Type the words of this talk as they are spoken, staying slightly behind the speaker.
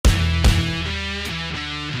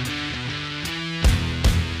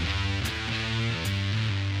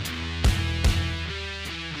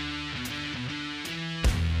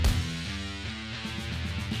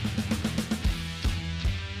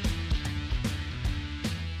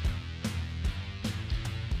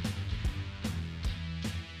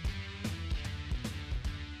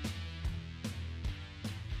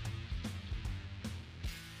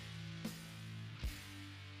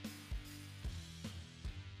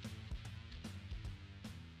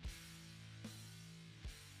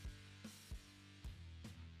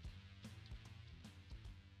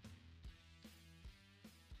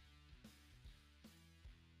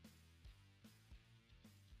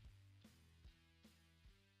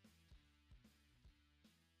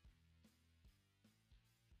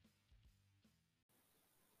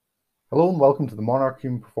Hello and welcome to the Monarch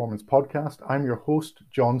Human Performance Podcast. I'm your host,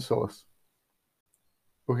 John Sillis.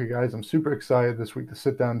 Okay, guys, I'm super excited this week to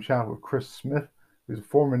sit down and chat with Chris Smith, who's a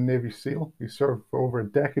former Navy SEAL. He served for over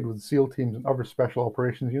a decade with SEAL teams and other special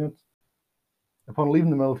operations units. Upon leaving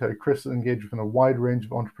the military, Chris is engaged in a wide range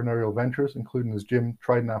of entrepreneurial ventures, including his gym,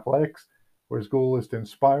 Trident Athletics, where his goal is to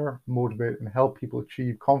inspire, motivate, and help people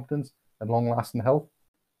achieve confidence and long-lasting health.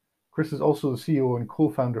 Chris is also the CEO and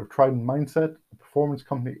co-founder of Trident Mindset, a performance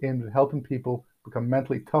company aimed at helping people become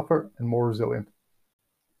mentally tougher and more resilient.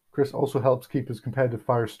 Chris also helps keep his competitive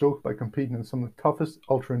fire stoked by competing in some of the toughest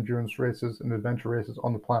ultra-endurance races and adventure races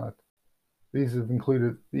on the planet. These have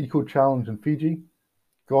included the Eco Challenge in Fiji,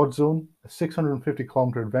 God Zone, a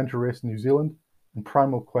 650-kilometer adventure race in New Zealand, and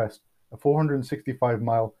Primal Quest, a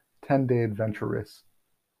 465-mile, 10-day adventure race.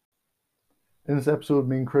 In this episode,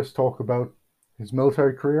 me and Chris talk about his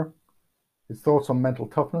military career, his thoughts on mental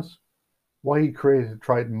toughness, why he created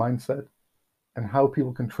Trident Mindset, and how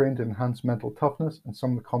people can train to enhance mental toughness and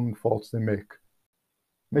some of the common faults they make.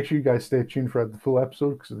 Make sure you guys stay tuned for the full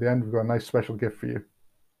episode because at the end we've got a nice special gift for you.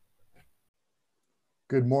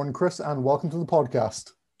 Good morning, Chris, and welcome to the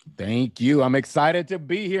podcast. Thank you. I'm excited to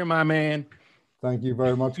be here, my man. Thank you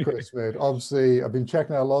very much, Chris, mate. Obviously, I've been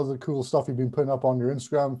checking out a lot of the cool stuff you've been putting up on your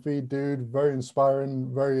Instagram feed, dude. Very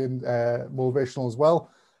inspiring, very motivational as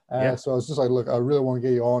well. Yeah. So I was just like, look, I really want to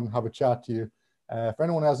get you on, have a chat to you. For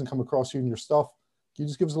anyone who hasn't come across you and your stuff, can you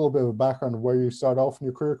just give us a little bit of a background of where you started off in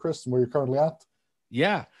your career, Chris, and where you're currently at?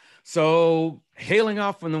 Yeah. So hailing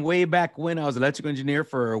off from the way back when I was an electrical engineer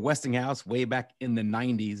for Westinghouse way back in the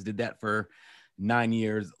 90s, did that for 9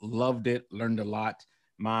 years, loved it, learned a lot.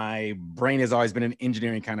 My brain has always been an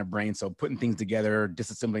engineering kind of brain. So putting things together,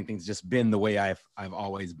 disassembling things, just been the way I've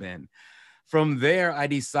always been. From there, I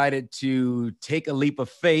decided to take a leap of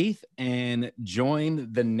faith and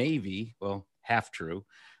join the Navy. Well, half true.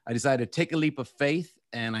 I decided to take a leap of faith,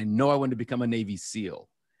 and I know I wanted to become a Navy SEAL.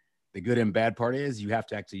 The good and bad part is you have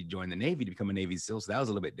to actually join the Navy to become a Navy SEAL. So that was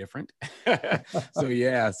a little bit different.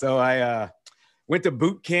 So I went to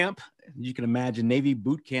boot camp. You can imagine Navy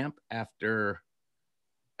boot camp after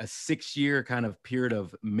a 6-year kind of period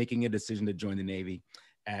of making a decision to join the Navy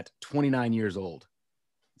at 29 years old.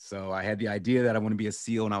 So I had the idea that I want to be a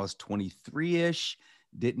SEAL when I was 23-ish.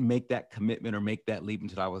 Didn't make that commitment or make that leap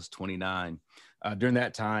until I was 29. During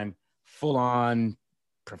that time, full on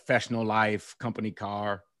professional life, company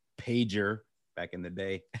car, pager back in the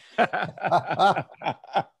day.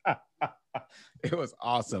 It was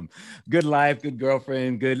awesome. Good life, good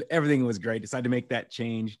girlfriend, good. Everything was great. Decided to make that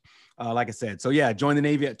change. Like I said, so yeah, joined the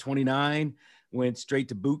Navy at 29, went straight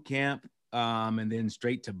to boot camp, and then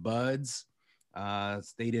straight to BUD/S.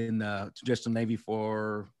 Stayed in the traditional Navy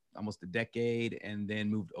for almost a decade and then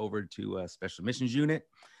moved over to a special missions unit.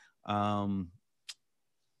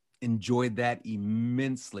 Enjoyed that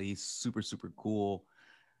immensely. Super, super cool.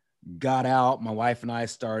 Got out. My wife and I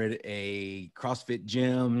started a CrossFit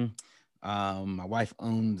gym. My wife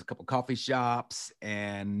owns a couple coffee shops,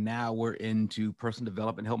 and now we're into personal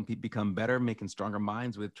development, helping people become better, making stronger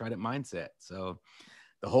minds with Trident Mindset. So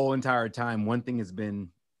the whole entire time, one thing has been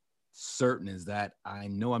certain is that I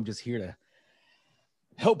know I'm just here to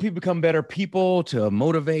help people become better people, to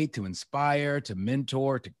motivate, to inspire, to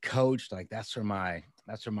mentor, to coach. Like that's where my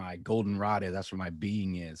golden rod is. That's where my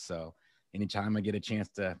being is. So anytime I get a chance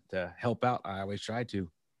to help out, I always try to.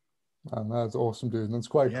 And that's awesome, dude. And it's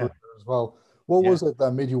quite cool as well. What was it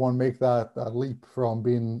that made you want to make that leap from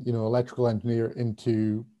being, electrical engineer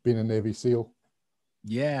into being a Navy SEAL?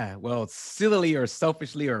 Yeah, well, sillily or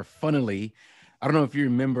selfishly or funnily, I don't know if you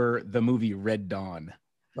remember the movie Red Dawn.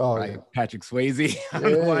 Oh, right? yeah. Patrick Swayze. I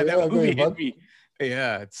don't know why that movie hit me.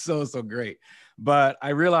 Yeah, it's so great. But I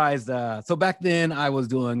realized, so back then I was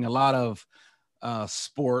doing a lot of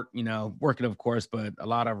sport, working, of course, but a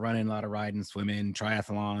lot of running, a lot of riding, swimming,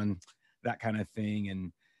 triathlon, that kind of thing.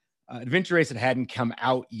 And Adventure Race hadn't come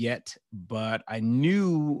out yet, but I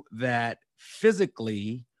knew that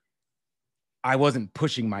physically I wasn't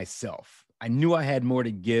pushing myself. I knew I had more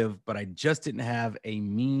to give, but I just didn't have a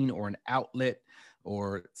mean or an outlet,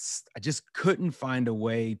 or I just couldn't find a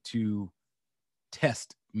way to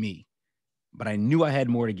test me. But I knew I had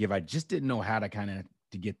more to give. I just didn't know how to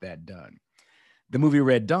get that done. The movie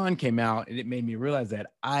Red Dawn came out, and it made me realize that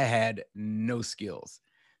I had no skills.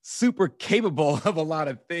 Super capable of a lot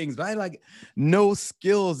of things, but I had no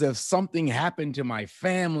skills if something happened to my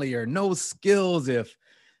family, or no skills if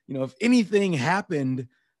anything happened.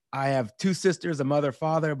 I have 2 sisters, a mother,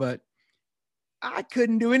 father, but I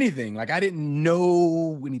couldn't do anything. I didn't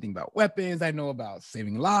know anything about weapons. I didn't know about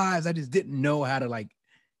saving lives. I just didn't know how to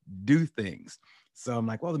do things. So I'm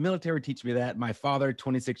like, well, the military teach me that. My father,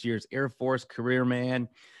 26 years Air Force career man,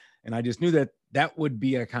 and I just knew that that would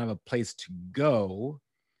be a kind of a place to go.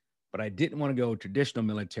 But I didn't want to go traditional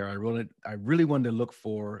military. I really wanted to look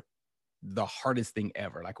for the hardest thing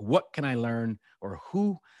ever. Like, what can I learn, or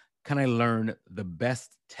who can I learn the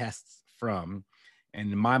best tests from?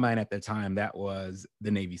 And in my mind at the time, that was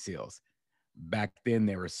the Navy SEALs. Back then,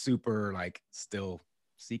 they were super, like, still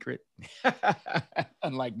secret,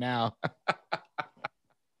 unlike now.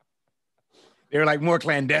 They were like more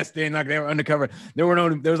clandestine, like they were undercover. There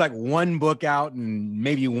was like one book out and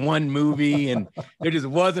maybe one movie, and there just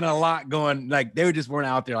wasn't a lot going. Like they just weren't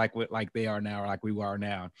out there like they are now, or like we are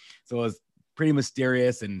now. So it was pretty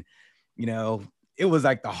mysterious, and it was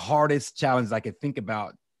like the hardest challenge I could think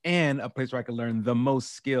about, and a place where I could learn the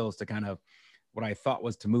most skills to kind of what I thought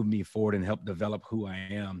was to move me forward and help develop who I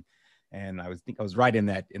am. And I was right in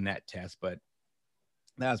that test, but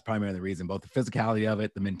that was primarily the reason, both the physicality of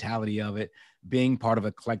it, the mentality of it, being part of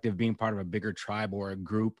a collective, being part of a bigger tribe or a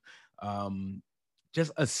group,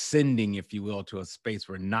 just ascending, if you will, to a space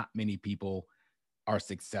where not many people are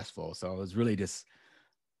successful. So it was really just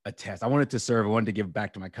a test. I wanted to serve. I wanted to give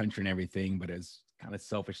back to my country and everything, but it's kind of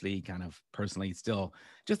selfishly, kind of personally, still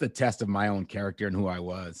just a test of my own character and who I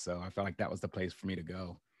was. So I felt like that was the place for me to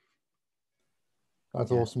go.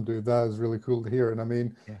 That's awesome, dude. That is really cool to hear. And I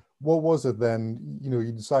mean, yeah. What was it then?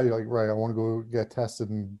 You decided like, right, I want to go get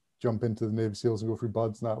tested and jump into the Navy SEALs and go through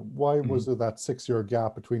BUD/S now. Why was there that 6-year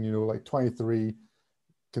gap between, like 23,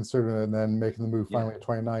 considering it, and then making the move finally at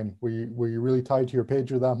 29? Were you really tied to your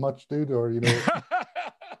pager that much, dude? Or,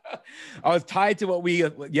 I was tied to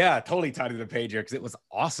totally tied to the pager because it was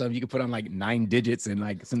awesome. You could put on like 9 digits and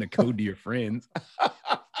like send a code to your friends.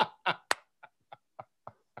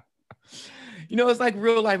 It's like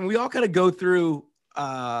real life. And we all kind of go through,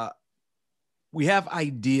 we have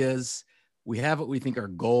ideas, we have what we think are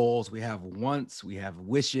goals, we have wants, we have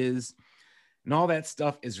wishes, and all that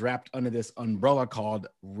stuff is wrapped under this umbrella called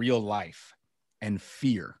real life and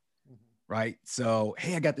fear, right? So,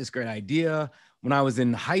 hey, I got this great idea. When I was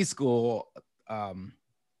in high school, I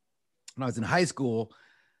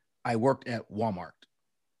worked at Walmart.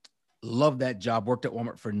 Loved that job. Worked at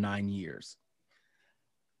Walmart for 9 years.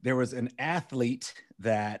 There was an athlete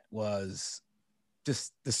that was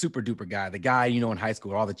just the super duper guy, the guy, in high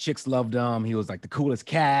school, all the chicks loved him. He was like the coolest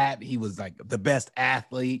cat. He was like the best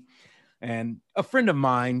athlete. And a friend of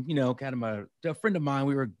mine, a friend of mine,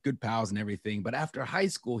 we were good pals and everything. But after high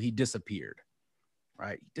school, he disappeared,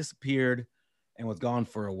 right? He disappeared and was gone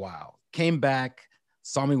for a while. Came back,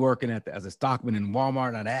 saw me working as a stockman in Walmart.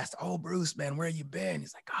 And I'd asked, oh, Bruce, man, where you been?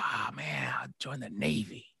 He's like, man, I joined the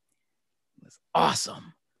Navy. It was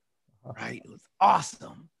awesome, right? It was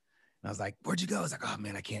awesome. And I was like, where'd you go? I was like, oh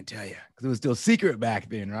man, I can't tell you. Because it was still secret back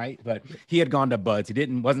then, right? But he had gone to BUD/S. He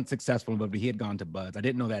wasn't successful, but he had gone to BUD/S. I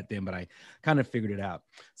didn't know that then, but I kind of figured it out.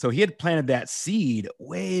 So he had planted that seed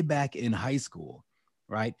way back in high school,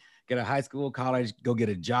 right? Get a high school, college, go get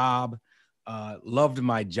a job. Loved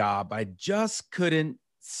my job. I just couldn't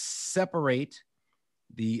separate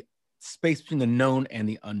the space between the known and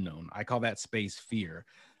the unknown. I call that space fear.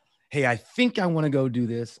 Hey, I think I want to go do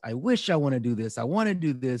this. I wish I want to do this. I want to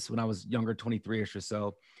do this when I was younger, 23-ish or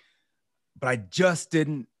so. But I just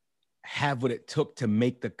didn't have what it took to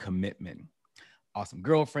make the commitment. Awesome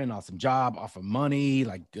girlfriend, awesome job, awesome money,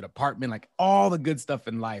 like good apartment, like all the good stuff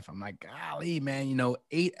in life. I'm like, golly, man,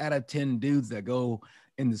 8 out of 10 dudes that go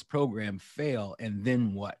in this program fail. And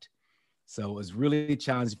then what? So it was really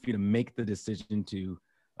challenging for you to make the decision to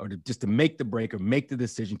make the break or make the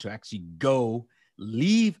decision to actually go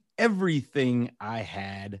leave everything I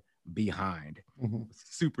had behind. Mm-hmm.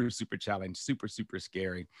 Super, super challenging, super, super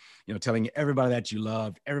scary. Telling everybody that you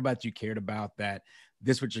loved, everybody that you cared about, that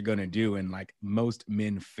this is what you're going to do. And like most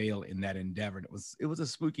men fail in that endeavor. And it was a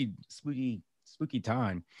spooky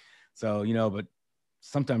time. So, but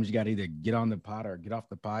sometimes you got to either get on the pot or get off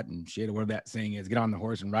the pot, and shit, or whatever that saying is, get on the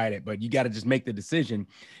horse and ride it. But you got to just make the decision.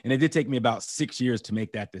 And it did take me about 6 years to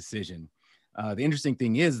make that decision. The interesting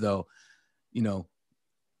thing is, though,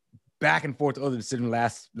 back and forth over the decision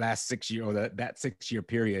last 6 year or that 6 year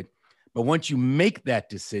period. But once you make that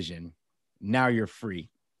decision, now you're free.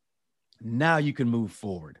 Now you can move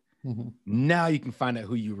forward. Mm-hmm. Now you can find out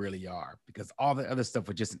who you really are, because all the other stuff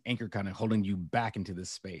was just an anchor kind of holding you back into this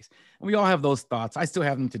space. And we all have those thoughts. I still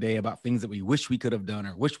have them today about things that we wish we could have done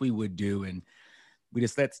or wish we would do. And we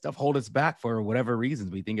just let stuff hold us back for whatever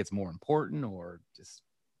reasons. We think it's more important or just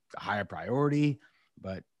a higher priority.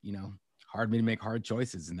 But, hard me to make hard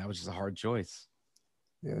choices. And that was just a hard choice.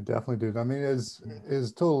 Yeah, definitely, dude. I mean, it's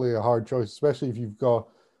totally a hard choice, especially if you've got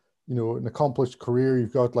an accomplished career.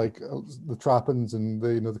 You've got like the trappings and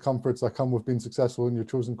the comforts that come with being successful in your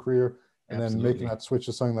chosen career, and then making Absolutely. that switch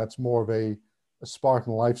to something that's more of a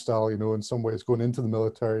Spartan lifestyle, in some ways going into the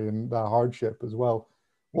military and that hardship as well.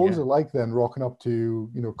 What was Yeah. it like then rocking up to,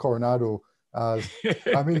 Coronado as,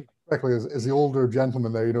 I mean, correctly, as the older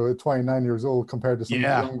gentleman there, at 29 years old compared to some of the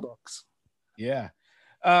Yeah. young bucks? Yeah.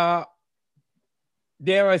 Uh,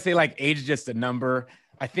 dare I say, like, age is just a number.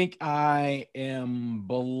 I think I am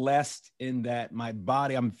blessed in that my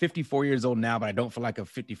body, I'm 54 years old now, but I don't feel like a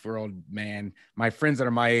 54-year-old man. My friends that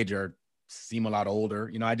are my age seem a lot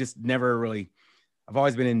older. I just never really, I've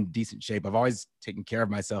always been in decent shape. I've always taken care of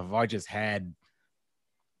myself. I've always just had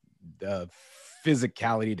the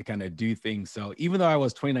physicality to kind of do things. So even though I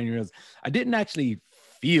was 29 years old, I didn't actually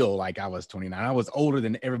feel like I was 29. I was older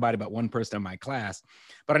than everybody but one person in my class,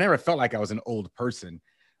 but I never felt like I was an old person.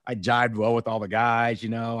 I jived well with all the guys.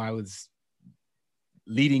 I was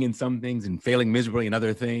leading in some things and failing miserably in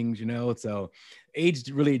other things, so age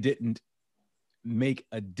really didn't make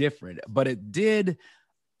a difference, but it did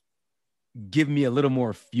give me a little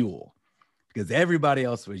more fuel because everybody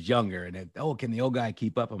else was younger. And can the old guy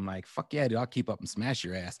keep up? I'm like, fuck yeah, dude, I'll keep up and smash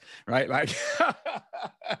your ass. Right. Like,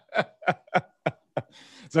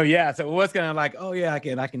 so yeah, so it was kind of like, oh yeah, I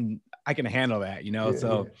can handle that, Yeah,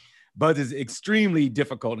 so yeah. Buzz is extremely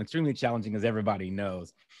difficult and extremely challenging, as everybody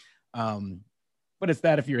knows. But it's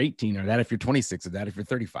that if you're 18 or that if you're 26 or that if you're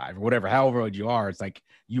 35 or whatever, however old you are, it's like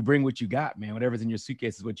you bring what you got, man. Whatever's in your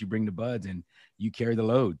suitcase is what you bring to Buds, and you carry the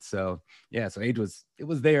load. So yeah, so age was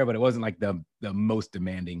there, but it wasn't like the most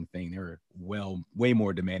demanding thing. There were way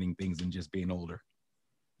more demanding things than just being older.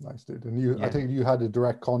 Nice, dude. And I Yeah. think you had a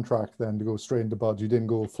direct contract then to go straight into Buds. You didn't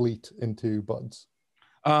go fleet into Buds.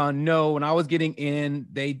 No, when I was getting in,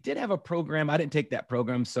 they did have a program. I didn't take that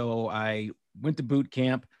program, so I went to boot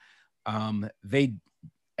camp. They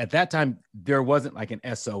at that time there wasn't like an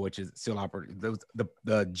SO, which is SEAL operator.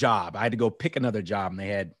 The job. I had to go pick another job, and they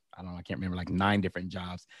had, I don't know, I can't remember, like 9 different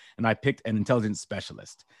jobs, and I picked an intelligence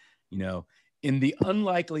specialist. In the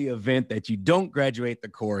unlikely event that you don't graduate the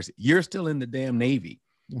course, you're still in the damn Navy.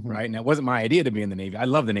 Mm-hmm. Right. And it wasn't my idea to be in the Navy. I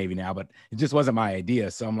love the Navy now, but it just wasn't my idea.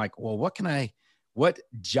 So I'm like, well, what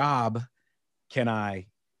job can I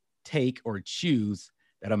take or choose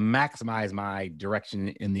that'll maximize my direction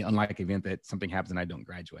in the unlikely event that something happens and I don't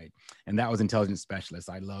graduate? And that was intelligence specialist.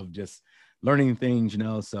 I love just learning things,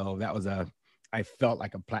 so that was I felt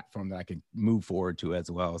like a platform that I could move forward to as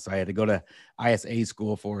well. So I had to go to ISA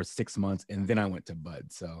school for 6 months, and then I went to Bud.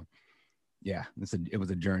 So yeah, it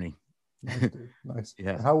was a journey. Nice, dude. Nice.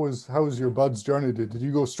 Yeah. How was your Buds journey? Did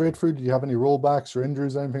you go straight through? Did you have any rollbacks or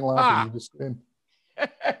injuries, anything like that? Or you just in?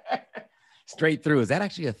 Straight through. Is that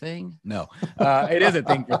actually a thing? No, it is a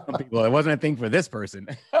thing for some people. It wasn't a thing for this person.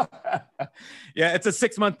 Yeah, it's a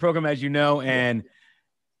 6-month program, as you know, and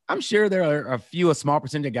I'm sure there are a small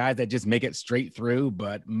percentage of guys that just make it straight through,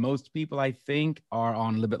 but most people, I think, are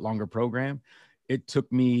on a little bit longer program. It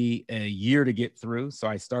took me a year to get through. So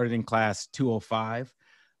I started in class 205,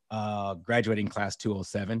 graduating class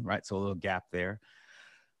 207, right? So a little gap there.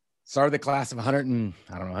 Started the class of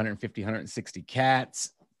 150, 160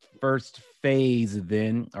 cats. First phase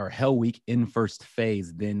then, or Hell Week in first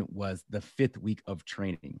phase then, was the 5th week of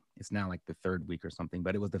training. It's now like the 3rd week or something,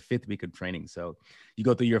 but it was the 5th week of training. So you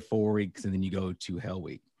go through your 4 weeks and then you go to Hell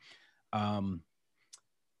Week. I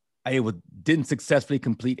didn't successfully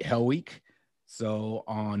complete Hell Week. So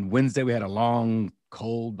on Wednesday, we had a long,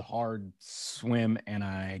 cold, hard swim, and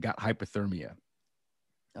I got hypothermia.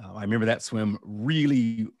 I remember that swim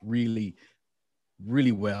really, really,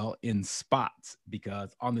 really well in spots,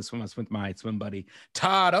 because on the swim, I swim with my swim buddy,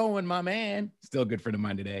 Todd Owen, my man, still a good friend of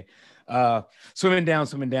mine today. Swimming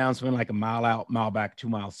like a mile out, mile back,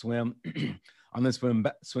 2-mile swim. On this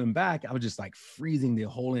swim back, I was just like freezing the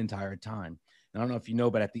whole entire time. And I don't know if you know,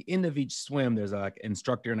 but at the end of each swim, there's an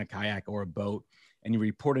instructor in a kayak or a boat, and you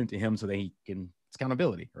report it to him so that it's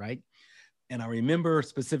accountability, right? And I remember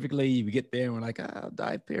specifically, you get there and we're like,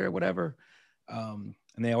 dive here, whatever. And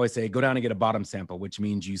they always say, go down and get a bottom sample, which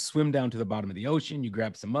means you swim down to the bottom of the ocean, you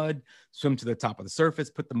grab some mud, swim to the top of the surface,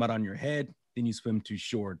 put the mud on your head, then you swim to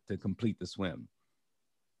shore to complete the swim.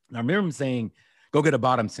 And I remember him saying, go get a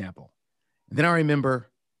bottom sample. And then I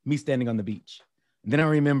remember me standing on the beach. And then I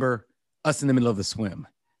remember us in the middle of the swim.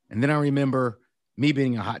 And then I remember me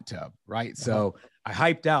being in a hot tub, right? So I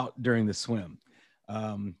hyped out during the swim.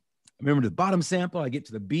 I remember the bottom sample, I get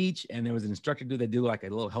to the beach, and there was an instructor that do like a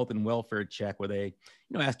little health and welfare check where they,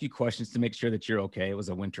 ask you questions to make sure that you're okay. It was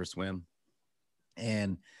a winter swim.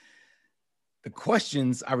 And the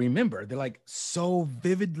questions I remember, they're like so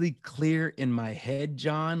vividly clear in my head,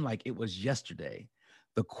 John, like it was yesterday.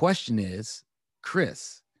 The question is,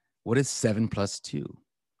 Chris, what is 7 plus 2?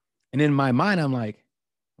 And in my mind, I'm like,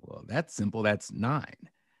 well, that's simple. That's 9.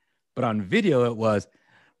 But on video, it was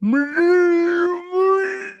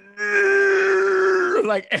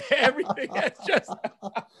like everything has just,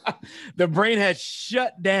 the brain has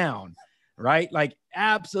shut down, right? Like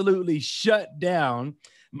absolutely shut down.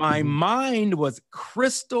 My mind was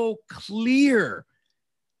crystal clear,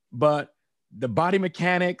 but the body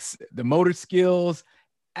mechanics, the motor skills,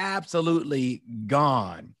 absolutely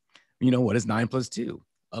gone. You know, what is 9 plus 2?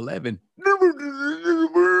 11.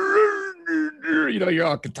 You know, you're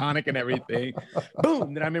all catonic and everything.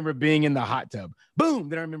 Boom. Then I remember being in the hot tub. Boom.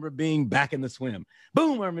 Then I remember being back in the swim.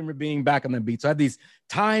 Boom. I remember being back on the beach. So I had these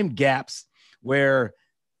time gaps where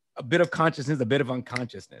a bit of consciousness, a bit of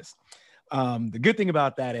unconsciousness. The good thing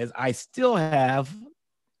about that is I still have,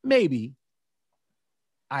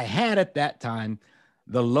 I had at that time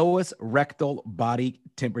the lowest rectal body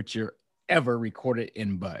temperature ever recorded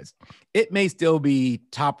in BUD/S. It may still be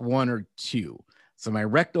top 1 or 2. So my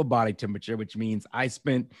rectal body temperature, which means I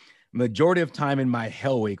spent majority of time in my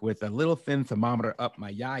hell week with a little thin thermometer up my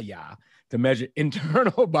yaya to measure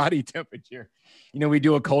internal body temperature. You know, we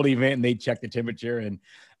do a cold event and they check the temperature. And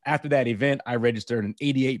after that event, I registered an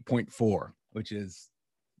 88.4, which is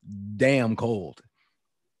damn cold.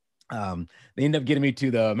 They ended up getting me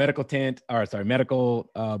to the medical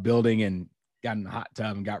building and got in the hot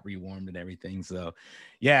tub and got rewarmed and everything. So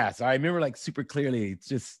yeah, so I remember like super clearly, it's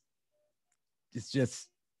just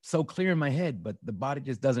so clear in my head, but the body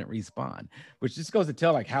just doesn't respond, which just goes to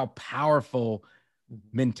tell like how powerful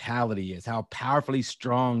mentality is, how powerfully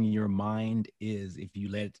strong your mind is if you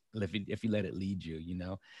let it lead you, you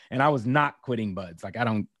know. And I was not quitting BUD/S. Like, I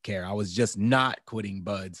don't care. I was just not quitting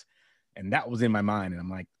BUD/S. And that was in my mind. And I'm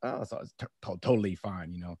like, oh, so it's totally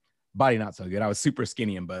fine, you know. Body not so good. I was super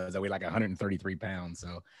skinny in BUD/S. I weighed like 133 pounds. So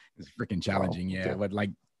it was freaking challenging. Wow, okay. Yeah, with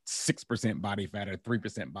like 6% body fat or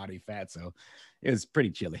 3% body fat. So it was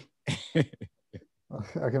pretty chilly.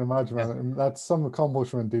 I can imagine, man. That's some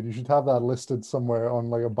accomplishment, dude. You should have that listed somewhere on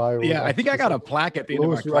like a bio. Yeah, I think I got a plaque at the end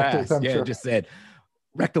of my class. Yeah, it just said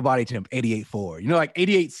rectal body temp 88.4. You know, like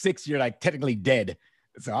 88.6, you're like technically dead.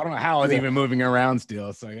 So I don't know how I was even moving around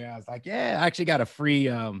still. So yeah, I was like, yeah, I actually got a free,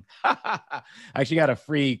 called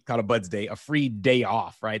a BUD/S day, a free day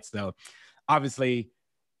off, right? So obviously,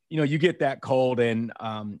 you know, you get that cold, and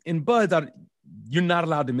in BUD/S, you're not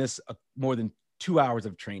allowed to miss more than 2 hours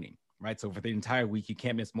of training, right? So for the entire week, you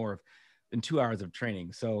can't miss more than 2 hours of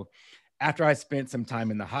training. So after I spent some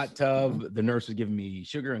time in the hot tub, the nurse was giving me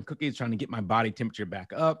sugar and cookies, trying to get my body temperature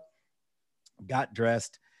back up, got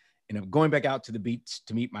dressed, and I'm going back out to the beach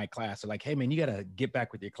to meet my class. They're like, hey, man, you got to get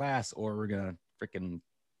back with your class or we're going to freaking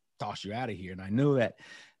toss you out of here. And I knew that,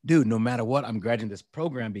 dude, no matter what, I'm graduating this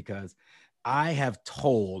program because I have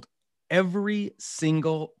told every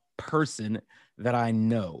single person that I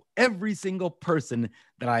know, every single person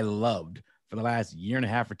that I loved for the last 1.5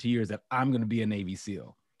 years or 2 years that I'm going to be a Navy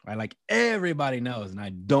SEAL, right? Like everybody knows, and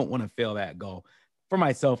I don't want to fail that goal for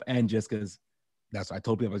myself and just because that's what I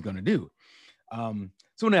told people I was going to do.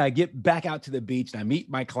 So when I get back out to the beach and I meet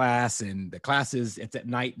my class, and the class it's at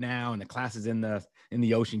night now, and the class is in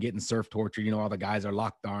the ocean getting surf tortured. You know, all the guys are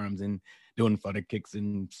locked arms and doing flutter kicks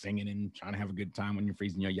and singing and trying to have a good time when you're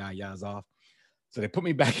freezing your yayas off. So they put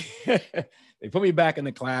me back, in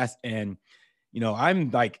the class, and, you know,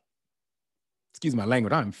 I'm like, excuse my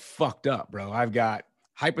language, I'm fucked up, bro. I've got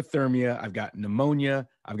hypothermia, I've got pneumonia,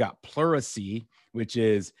 I've got pleurisy, which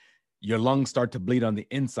is your lungs start to bleed on the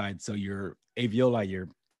inside. So your alveoli, your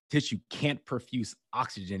tissue can't perfuse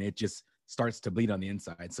oxygen. It just starts to bleed on the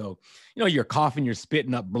inside. So, you know, you're coughing, you're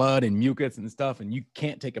spitting up blood and mucus and stuff, and you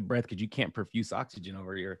can't take a breath because you can't perfuse oxygen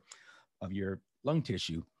of your lung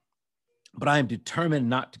tissue. But I am determined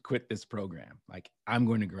not to quit this program. Like, I'm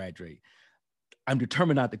going to graduate. I'm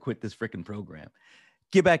determined not to quit this freaking program.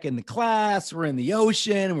 Get back in the class. We're in the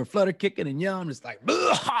ocean and we're flutter kicking and yelling, just like,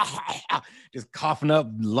 just coughing up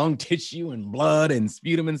lung tissue and blood and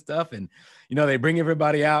sputum and stuff. And, you know, they bring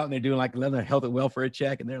everybody out and they're doing like another health and welfare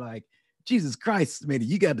check. And they're like, Jesus Christ, matey,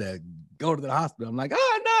 you got to go to the hospital. I'm like,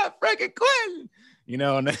 oh, I'm not freaking quitting. You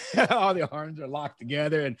know, and all the arms are locked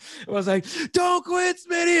together. And it was like, don't quit,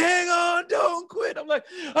 Smitty, hang on, don't quit. I'm like,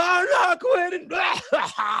 I'm not quitting.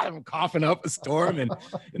 I'm coughing up a storm. And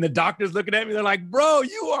the doctor's looking at me. They're like, bro,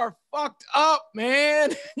 you are fucked up,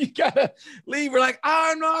 man. You got to leave. We're like,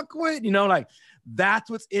 I'm not quitting. You know, like, that's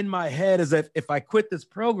what's in my head, is that if I quit this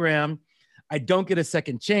program, I don't get a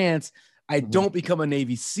second chance. I don't become a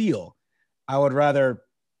Navy SEAL. I would rather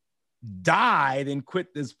die than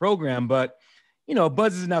quit this program. But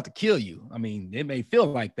Buzz isn't out to kill you. I mean, it may feel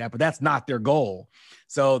like that, but that's not their goal.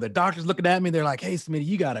 So the doctor's looking at me. They're like, hey, Smitty,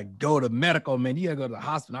 you got to go to medical, man. You got to go to the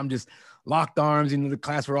hospital. I'm just locked arms into the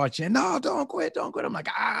class. We're all chanting, no, don't quit. Don't quit. I'm like,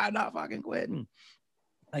 not fucking quitting.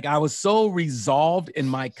 Like, I was so resolved in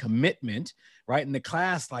my commitment, right? In the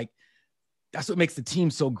class, like, that's what makes the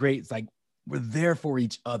team so great. It's like, we're there for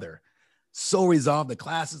each other. So resolved. The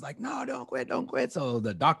class is like, no, don't quit, don't quit. So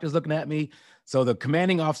the doctor's looking at me. So the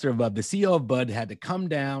commanding officer of Bud, the CEO of Bud, had to come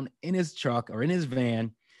down in his truck or in his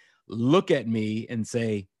van, look at me and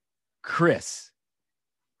say, Chris,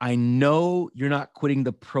 I know you're not quitting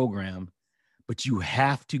the program, but you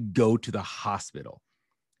have to go to the hospital.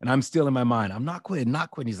 And I'm still in my mind, I'm not quitting,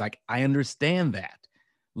 not quitting. He's like, I understand that.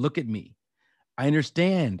 Look at me. I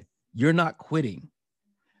understand you're not quitting.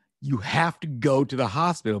 You have to go to the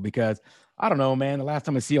hospital because I don't know, man. The last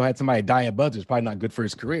time a CEO had somebody die at Buzz was probably not good for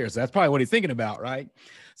his career. So that's probably what he's thinking about, right?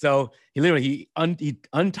 So he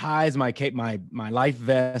unties my cape, my life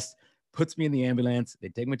vest, puts me in the ambulance. They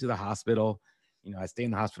take me to the hospital. I stay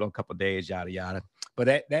in the hospital a couple of days, yada yada.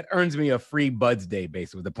 But that earns me a free Buzz day,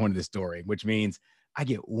 basically, with the point of the story, which means I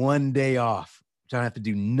get one day off, which I don't have to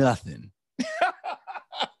do nothing.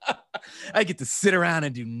 I get to sit around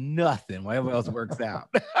and do nothing. Whatever else works out.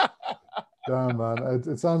 Damn, man.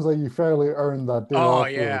 It sounds like you fairly earned that day Oh,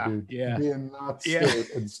 off, yeah. though, dude. Yeah. Being in that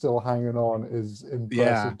state and still hanging on is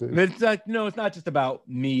impressive, dude. But it's like, it's not just about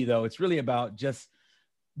me, though. It's really about just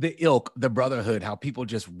the ilk, the brotherhood, how people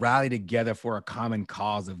just rally together for a common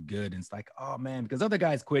cause of good. And it's like, oh, man, because other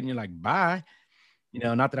guys quit and you're like, bye.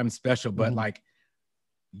 Not that I'm special, but like,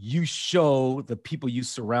 you show the people you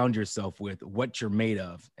surround yourself with what you're made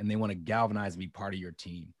of, and they want to galvanize and be part of your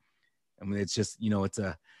team. I mean, it's just, it's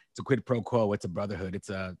a quid pro quo. It's a brotherhood. It's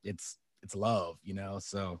love,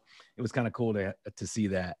 so it was kind of cool to see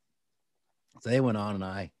that. So they went on and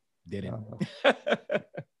I did it.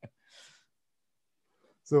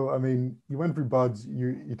 So, I mean, you went through Buds,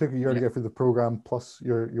 you took a year to get through the program, plus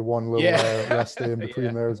your one little rest day in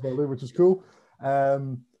between there as well, which is cool.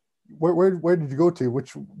 Where did you go to?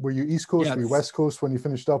 Which were you East Coast? Were you West Coast when you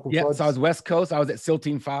finished up with Buds? So I was West Coast. I was at SEAL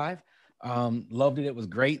Team 5. Loved it. It was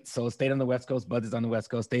great. So stayed on the West Coast. Buds is on the West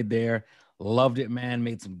Coast. Stayed there. Loved it, man.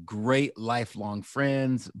 Made some great lifelong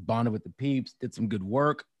friends. Bonded with the peeps. Did some good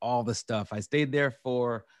work. All the stuff. I stayed there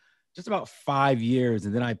for just about 5 years,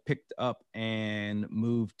 and then I picked up and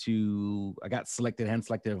moved to. I got hand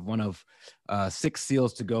selected of one of 6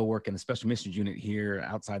 SEALs to go work in a special missions unit here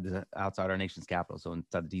outside our nation's capital, so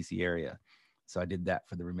inside the DC area. So I did that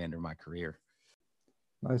for the remainder of my career.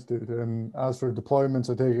 Nice, dude. And as for deployments,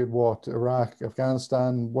 I take it Iraq,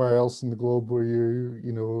 Afghanistan, where else in the globe were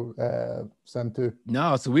you sent to?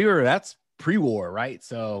 No, so that's pre-war, right?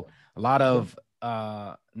 So a lot of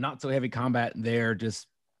not so heavy combat there, just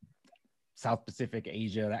South Pacific,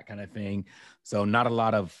 Asia, that kind of thing. So not a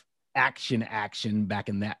lot of action back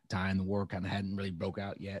in that time. The war kind of hadn't really broke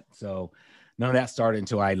out yet. So none of that started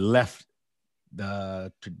until I left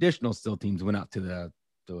the traditional SEAL teams, went out to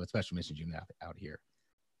a special missions unit out here.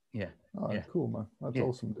 Yeah. Oh, yeah. Cool, man. That's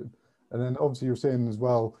awesome, dude. And then obviously you're saying as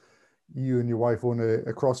well, you and your wife own a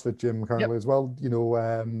CrossFit gym currently as well.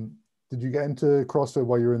 Did you get into CrossFit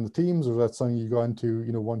while you were in the teams, or was that something you got into,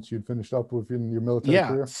 once you'd finished up within your military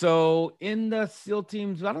career? So in the SEAL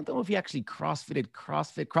teams, I don't know if you actually CrossFitted.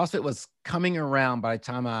 CrossFit was coming around by the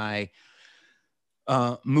time I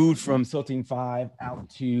moved from SEAL Team 5 out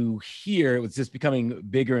to here. It was just becoming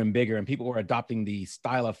bigger and bigger, and people were adopting the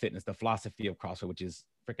style of fitness, the philosophy of CrossFit, which is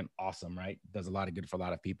freaking awesome, right? Does a lot of good for a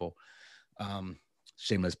lot of people.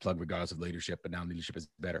 Shameless plug regardless of leadership, but now leadership is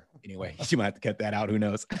better. Anyway, you might have to cut that out. Who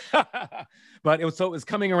knows? But it was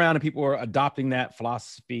coming around and people were adopting that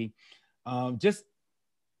philosophy.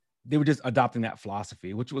 They were just adopting that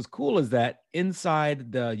philosophy, which was cool, is that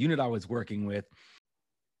inside the unit I was working with,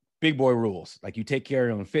 big boy rules. Like, you take care of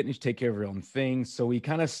your own fitness, take care of your own things. So we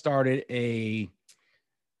kind of started the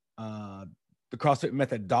CrossFit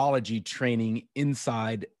methodology training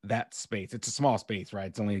inside that space. It's a small space, right?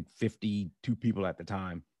 It's only 52 people at the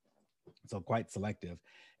time. So quite selective.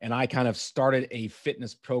 And I kind of started a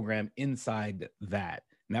fitness program inside that.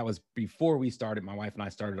 And that was before we started, my wife and I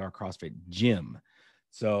started our CrossFit gym.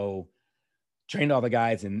 So trained all the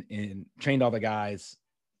guys in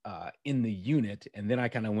the unit. And then I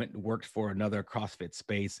kind of went and worked for another CrossFit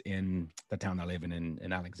space in the town I live in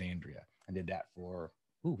Alexandria. I did that for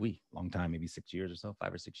long time, maybe 6 years or so,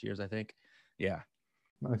 5 or 6 years, I think. Yeah.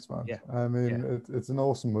 Nice, man. Yeah. I mean, it's an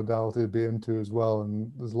awesome modality to be into as well,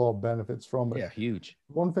 and there's a lot of benefits from it. Yeah, huge.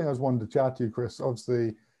 One thing I was wanting to chat to you, Chris,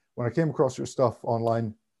 obviously, when I came across your stuff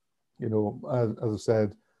online, as I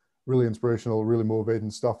said, really inspirational, really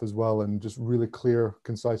motivating stuff as well, and just really clear,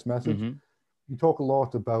 concise message. Mm-hmm. You talk a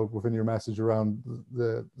lot about within your message around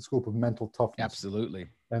the scope of mental toughness. Absolutely.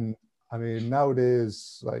 And I mean,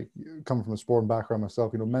 nowadays, like coming from a sporting background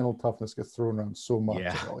myself, mental toughness gets thrown around so much.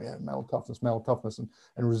 Yeah. Like, oh yeah, mental toughness, and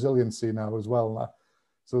resiliency now as well.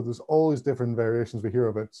 So there's all these different variations we hear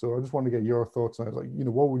of it. So I just want to get your thoughts on it. Like,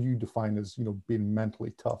 what would you define as, being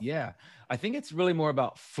mentally tough? Yeah. I think it's really more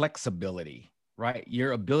about flexibility, right?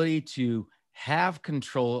 Your ability to have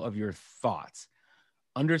control of your thoughts,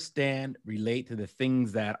 understand, relate to the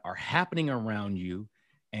things that are happening around you,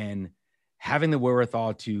 and having the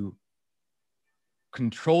wherewithal to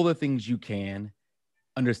control the things you can,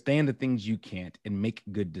 understand the things you can't, and make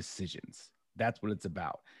good decisions. That's what it's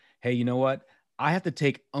about. Hey, you know what? I have to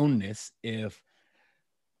take onus if,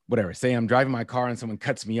 whatever, say I'm driving my car and someone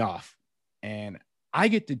cuts me off, and I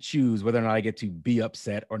get to choose whether or not I get to be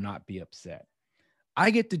upset or not be upset. I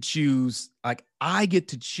get to choose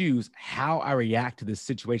how I react to the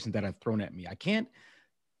situations that are thrown at me. I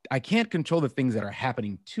can't control the things that are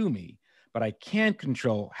happening to me, but I can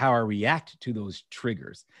control how I react to those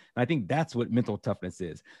triggers. And I think that's what mental toughness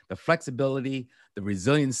is: the flexibility, the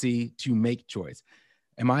resiliency to make choice.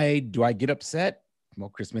 Do I get upset? Well,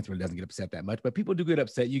 Chris Smith really doesn't get upset that much, but people do get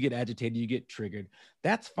upset. You get agitated, you get triggered.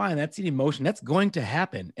 That's fine. That's an emotion. That's going to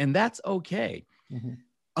happen. And that's okay. Mm-hmm.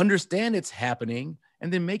 Understand it's happening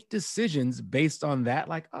and then make decisions based on that.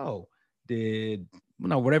 Like, oh,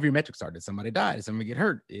 whatever your metrics are, did somebody die? Did somebody get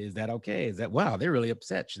hurt? Is that okay? Is that, wow, they're really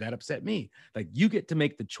upset. Should that upset me? Like, you get to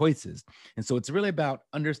make the choices. And so it's really about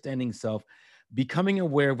understanding self, becoming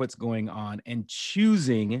aware of what's going on, and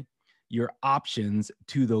choosing your options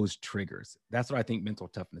to those triggers. That's what I think mental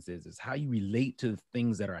toughness is how you relate to the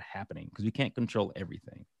things that are happening, because we can't control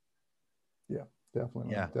everything. Yeah,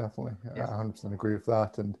 definitely. Yeah. Definitely. Yeah. I 100% agree with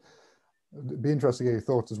that. And it'd be interesting to get your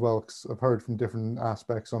thoughts as well, because I've heard from different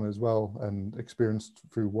aspects on it as well and experienced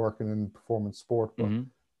through working in performance sport. But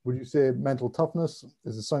would you say mental toughness,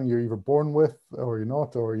 is it something you're either born with or you're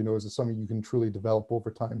not, or, is it something you can truly develop over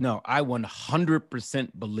time? No, I 100%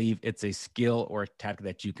 believe it's a skill or a tactic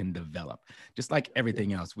that you can develop. Just like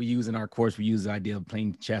everything else we use in our course, we use the idea of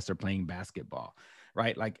playing chess or playing basketball,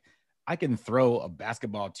 right? Like, I can throw a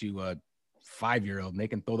basketball to a 5-year-old and they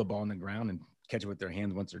can throw the ball on the ground and catch it with their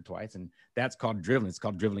hands once or twice. And that's called dribbling. It's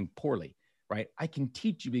called dribbling poorly, right? I can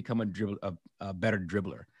teach you to become a better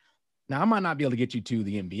dribbler. Now, I might not be able to get you to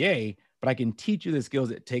the NBA, but I can teach you the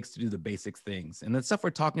skills it takes to do the basic things. And the stuff we're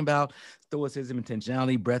talking about, stoicism,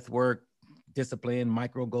 intentionality, breath work, discipline,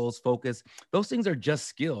 micro goals, focus, those things are just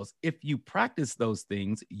skills. If you practice those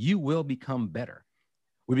things, you will become better.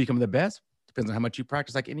 We become the best, depends on how much you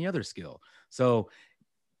practice, like any other skill. So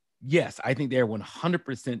yes, I think they're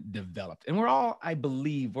 100% developed. And I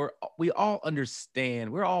believe we all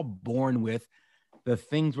understand, we're all born with the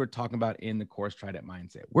things we're talking about in the course, Try That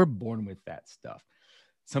Mindset. We're born with that stuff.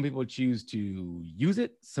 Some people choose to use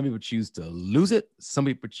it. Some people choose to lose it. Some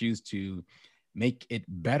people choose to make it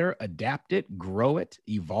better, adapt it, grow it,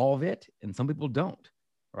 evolve it. And some people don't,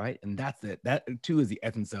 right? And that's it. That too is the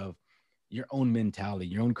essence of your own mentality,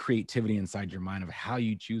 your own creativity inside your mind of how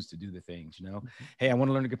you choose to do the things, Hey, I want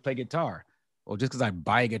to learn to play guitar. Well, just because I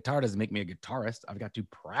buy a guitar doesn't make me a guitarist. I've got to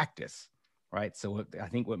practice, right? So I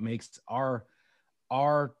think what makes our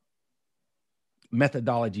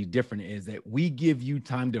methodology different is that we give you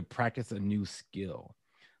time to practice a new skill.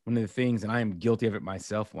 One of the things, and I am guilty of it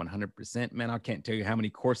myself 100%, man, I can't tell you how many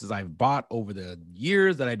courses I've bought over the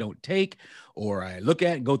years that I don't take, or I look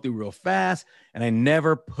at and go through real fast, and I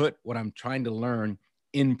never put what I'm trying to learn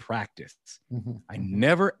in practice. I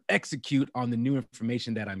never execute on the new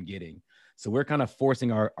information that I'm getting. So we're kind of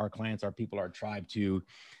forcing our clients, our people, our tribe to,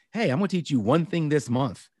 hey, I'm going to teach you one thing this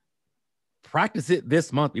month. Practice it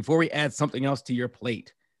this month before we add something else to your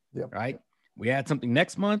plate, right? We add something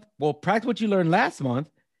next month. Well, practice what you learned last month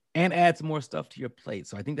and add some more stuff to your plate.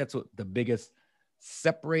 So I think that's what the biggest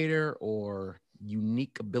separator or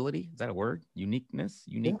unique ability, is that a word? Uniqueness,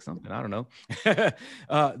 something, I don't know.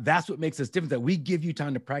 That's what makes us different, that we give you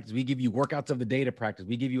time to practice. We give you workouts of the day to practice.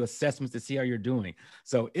 We give you assessments to see how you're doing.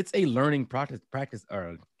 So it's a learning practice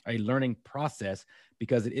or a learning process,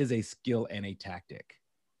 because it is a skill and a tactic.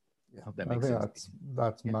 Yeah, I think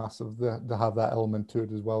that's massive to have that element to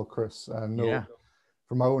it as well, Chris. And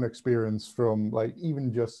from my own experience, from like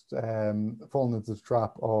even just falling into the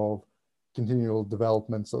trap of continual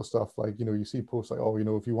development, so stuff like, you see posts like, oh,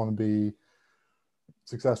 if you want to be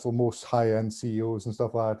successful, most high-end CEOs and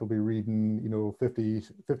stuff like that will be reading,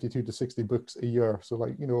 52 to 60 books a year. So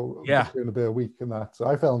like, in a bit a week and that. So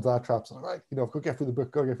I fell into that trap. So, right, I've got to get through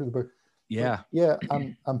the book, Yeah. Yeah,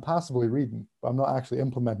 I'm passively reading, but I'm not actually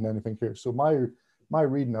implementing anything here. So my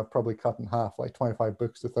reading I've probably cut in half, like 25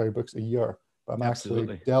 books to 30 books a year. But I'm actually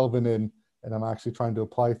Absolutely. delving in and I'm actually trying to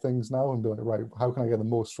apply things now and be like, right, how can I get the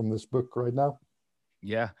most from this book right now?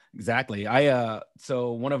 Yeah, exactly.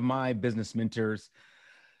 So one of my business mentors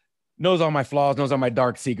knows all my flaws, knows all my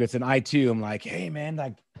dark secrets. And I too am like, hey man,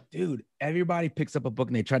 like, dude, everybody picks up a book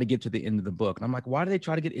and they try to get to the end of the book. And I'm like, why do they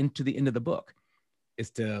try to get into the end of the book? It's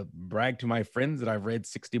to brag to my friends that I've read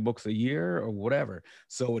 60 books a year or whatever.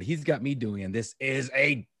 So what he's got me doing, and this is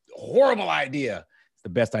a horrible idea. It's the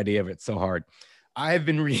best idea ever. It's so hard. I've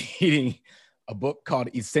been reading a book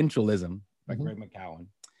called Essentialism by Greg McKeown,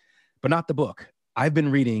 but not the book. I've been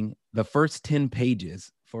reading the first 10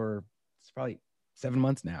 pages for it's probably 7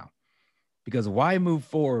 months now. Because why move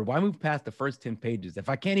forward? Why move past the first 10 pages if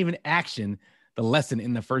I can't even action the lesson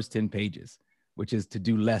in the first 10 pages, which is to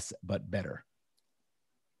do less but better?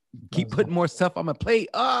 Keep putting more stuff on my plate.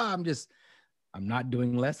 I'm not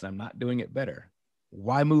doing less. I'm not doing it better.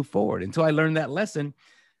 Why move forward? Until I learn that lesson,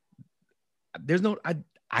 I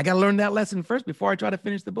got to learn that lesson first before I try to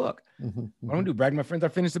finish the book. What I don't do, brag to my friends, I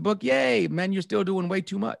finished the book. Yay, man, you're still doing way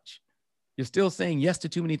too much. You're still saying yes to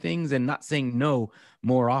too many things and not saying no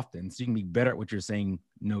more often. So you can be better at what you're saying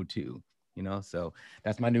no to, So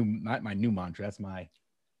that's my new mantra. That's my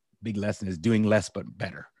big lesson is doing less, but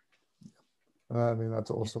better. I mean, that's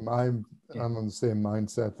awesome. I'm on the same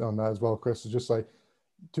mindset on that as well, Chris. It's just like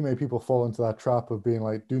too many people fall into that trap of being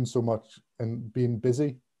like doing so much and being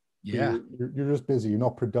busy. Yeah. You're just busy. You're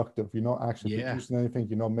not productive. You're not actually producing anything.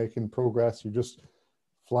 You're not making progress. You're just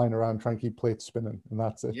flying around trying to keep plates spinning, and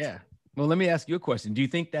that's it. Yeah. Well, let me ask you a question. Do you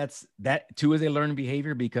think that too is a learned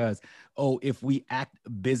behavior? Because, if we act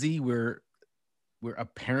busy, we're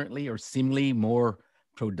apparently or seemingly more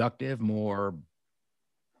productive, more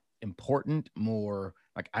important, more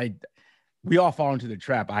like we all fall into the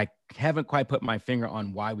trap. I haven't quite put my finger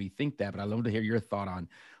on why we think that, but I'd love to hear your thought on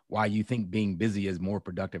why you think being busy is more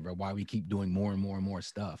productive or why we keep doing more and more and more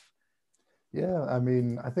stuff. Yeah, I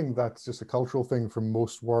mean, I think that's just a cultural thing for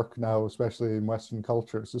most work now, especially in Western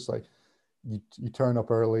culture. It's just like you turn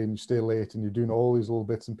up early and you stay late and you're doing all these little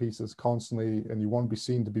bits and pieces constantly and you want to be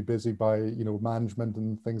seen to be busy by, management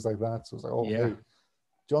and things like that. So it's like, hey,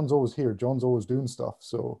 John's always here. John's always doing stuff.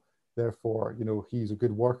 So therefore, he's a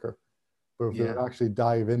good worker. But if they actually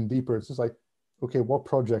dive in deeper, it's just like, okay, what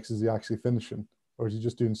projects is he actually finishing? Or is he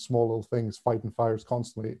just doing small little things, fighting fires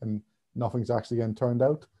constantly and nothing's actually getting turned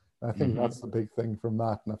out? And I think that's the big thing from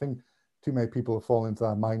that. And I think too many people have fallen into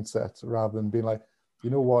that mindset rather than being like,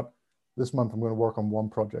 you know what, this month I'm going to work on one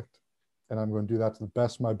project and I'm going to do that to the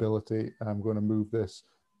best of my ability. And I'm going to move this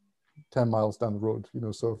 10 miles down the road,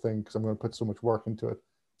 sort of thing, because I'm going to put so much work into it.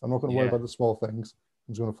 I'm not going to worry about the small things.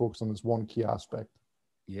 I'm just going to focus on this one key aspect.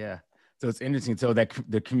 Yeah. So it's interesting. So that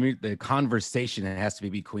the conversation has to be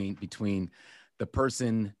between the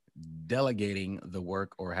person delegating the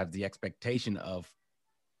work or have the expectation of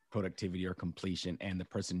productivity or completion and the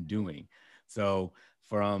person doing. So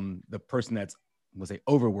from the person that's, we'll say,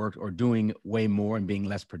 overworked or doing way more and being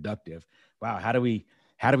less productive. Wow. How do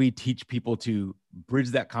we teach people to bridge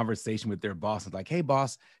that conversation with their boss? It's like, hey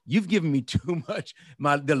boss, you've given me too much.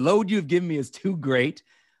 The load you've given me is too great.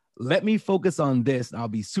 Let me focus on this and I'll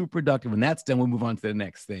be super productive. When that's done, we'll move on to the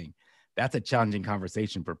next thing. That's a challenging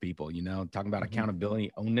conversation for people, talking about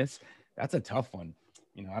accountability, ownness. That's a tough one.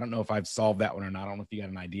 I don't know if I've solved that one or not. I don't know if you got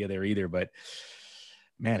an idea there either, but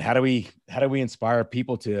man, how do we inspire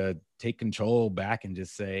people to take control back and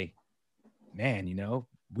just say, man,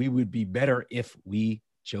 we would be better if we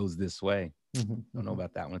chose this way. I don't know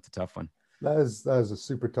about that one. It's a tough one. That is a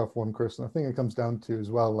super tough one, Chris. And I think it comes down to as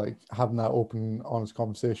well, like having that open, honest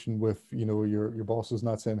conversation with, your bosses,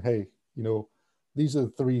 not saying, hey, these are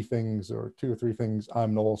 3 things or 2 or 3 things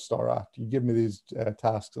I'm an all-star at. You give me these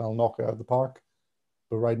tasks and I'll knock it out of the park.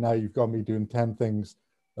 But right now you've got me doing 10 things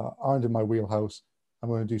that aren't in my wheelhouse. I'm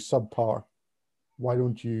going to do subpar. Why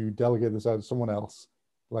don't you delegate this out to someone else?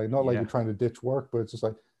 Like, not like you're trying to ditch work, but it's just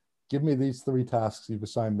like, give me these 3 tasks you've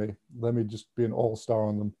assigned me. Let me just be an all-star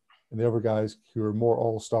on them. And the other guys who are more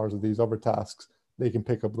all-stars of these other tasks, they can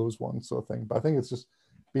pick up those ones, sort of thing. But I think it's just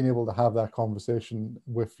being able to have that conversation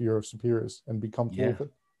with your superiors and be comfortable with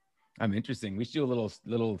it. I'm interesting. We should do a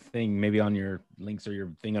little thing maybe on your links or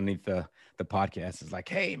your thing underneath the podcast. It's like,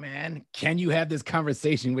 hey man, can you have this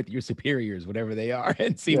conversation with your superiors, whatever they are,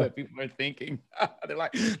 and see what people are thinking? They're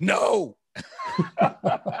like, no.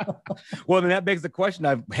 Well, then that begs the question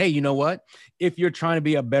of, hey, you know what? If you're trying to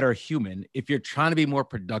be a better human, if you're trying to be more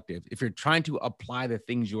productive, if you're trying to apply the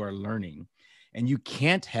things you are learning and you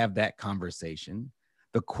can't have that conversation,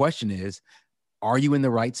 the question is, Are you in the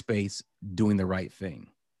right space doing the right thing?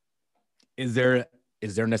 Is there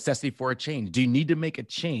necessity for a change? Do you need to make a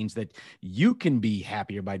change that you can be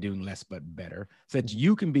happier by doing less but better, so that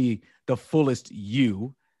you can be the fullest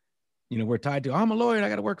you? You know, we're tied to, oh, I'm a lawyer and I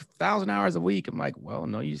got to work 1,000 hours a week. I'm like, well,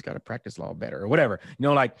 no, you just got to practice law better or whatever. You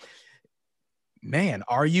know, like, man,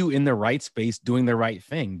 are you in the right space doing the right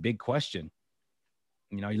thing? Big question.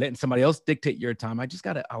 You know, you're letting somebody else dictate your time. I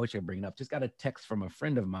wish I could bring it up. Just got a text from a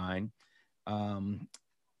friend of mine. I'm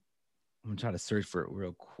going to try to search for it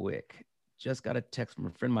real quick. Just got a text from a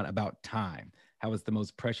friend of mine about time, how it's the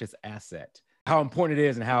most precious asset, how important it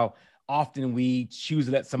is, and how often we choose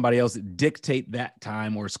to let somebody else dictate that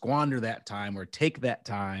time or squander that time or take that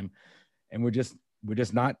time. And we're just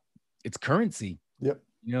not, it's currency. Yep.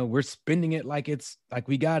 You know, we're spending it like it's like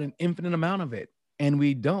we got an infinite amount of it, and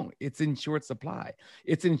we don't. It's in short supply.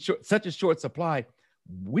 It's in such a short supply.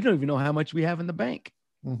 We don't even know how much we have in the bank.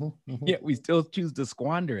 Yet we still choose to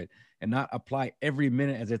squander it and not apply every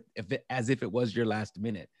minute as if it was your last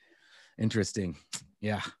minute. Interesting.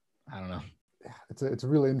 Yeah. I don't know. It's a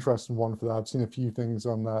really interesting one for that. I've seen a few things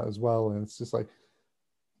on that as well. And it's just like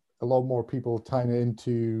a lot more people tying it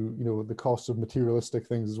into, you know, the cost of materialistic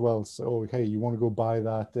things as well. So, oh, hey, you want to go buy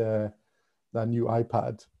that new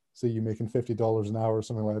iPad. Say you're making $50 an hour or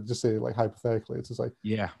something like that. Just say, like, hypothetically, it's just like,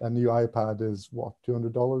 yeah, a new iPad is what,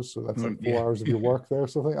 $200? So that's like 4 hours of your work there or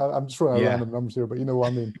something. I'm just throwing out random numbers here, but you know what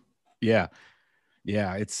I mean? Yeah.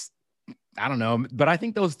 It's, I don't know, but I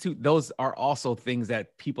think those are also things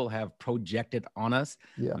that people have projected on us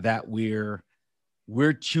that we're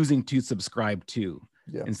choosing to subscribe to.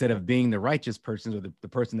 Instead of being the righteous person or the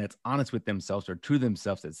person that's honest with themselves or true to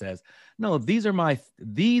themselves, that says, no, these are my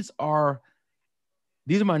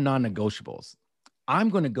non-negotiables. I'm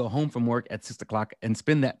going to go home from work at 6 o'clock and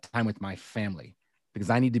spend that time with my family because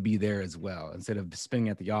I need to be there as well. Instead of spending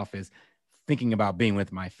at the office, thinking about being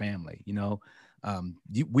with my family, you know,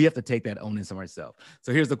 we have to take that onus on ourselves.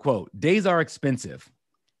 So here's the quote: days are expensive.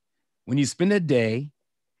 When you spend a day,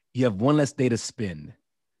 you have one less day to spend.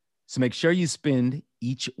 So make sure you spend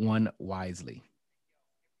each one wisely.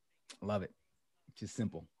 Love it. Just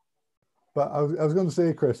simple. But I was going to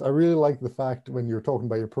say, Chris, I really like the fact when you're talking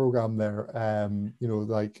about your program there, you know,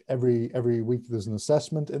 like every week there's an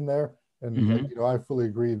assessment in there. And like, you know, I fully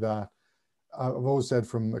agree that I've always said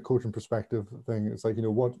from a coaching perspective thing, it's like, you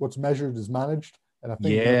know, what's measured is managed. And I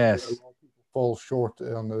think a lot of people fall short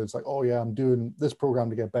on it. It's like, oh yeah, I'm doing this program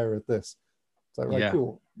to get better at this. It's like, right,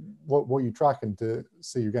 cool. What are you tracking to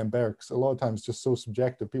see you're getting better? Because a lot of times it's just so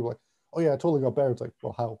subjective. People are like, oh yeah, I totally got better. It's like,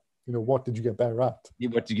 well, how? You know, what did you get better at?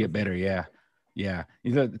 What did you get better? Yeah. You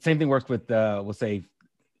know, the same thing works with, we'll say,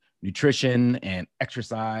 nutrition and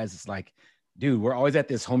exercise. It's like, dude, we're always at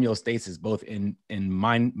this homeostasis, both in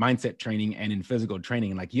mindset training and in physical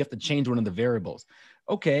training. And like, you have to change one of the variables.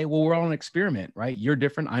 Okay, well, we're all an experiment, right? You're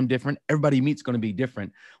different. I'm different. Everybody meets going to be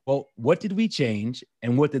different. Well, what did we change?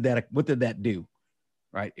 And what did that do?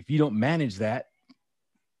 Right? If you don't manage that,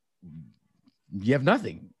 you have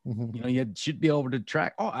nothing. You know, you should be able to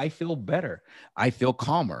track, oh, I feel better. I feel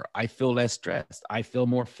calmer. I feel less stressed. I feel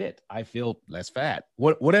more fit. I feel less fat.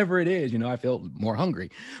 Whatever it is, you know, I feel more hungry.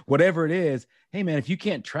 Whatever it is, hey, man, if you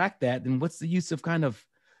can't track that, then what's the use of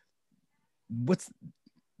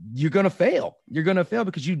you're going to fail. You're going to fail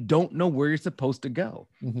because you don't know where you're supposed to go.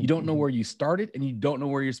 You don't know where you started and you don't know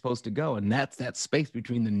where you're supposed to go. And that's that space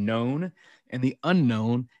between the known and the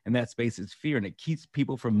unknown. And that space is fear. And it keeps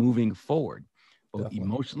people from moving forward, both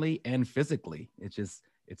emotionally and physically. It's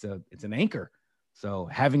an anchor. So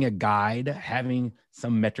having a guide, having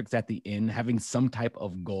some metrics at the end, having some type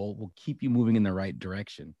of goal will keep you moving in the right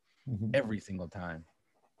direction every single time.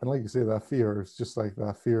 And like you say, that fear is just like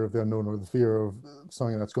that fear of the unknown or the fear of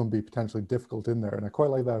something that's going to be potentially difficult in there. And I quite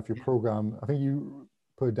like that if your program, I think you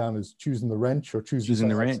put it down as choosing the wrench or choosing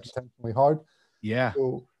the wrench intentionally hard. Yeah.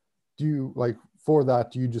 So do you, like, for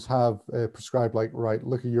that, do you just have prescribed, like, right,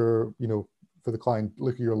 look at your, you know, for the client,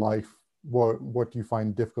 look at your life. What do you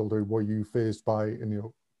find difficult or what you faced by, and, you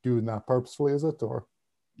know, doing that purposefully, is it? Or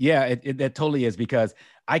yeah, that totally is, because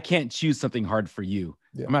I can't choose something hard for you.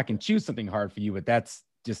 I mean, I can choose something hard for you, but that's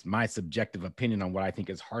just my subjective opinion on what I think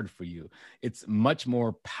is hard for you. It's much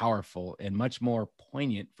more powerful and much more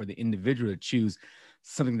poignant for the individual to choose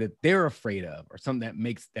something that they're afraid of, or something that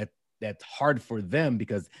makes that's hard for them,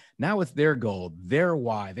 because now it's their goal, their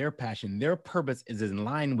why, their passion, their purpose is in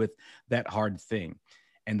line with that hard thing.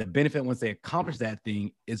 And the benefit once they accomplish that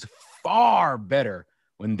thing is far better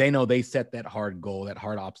when they know they set that hard goal, that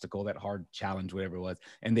hard obstacle, that hard challenge, whatever it was,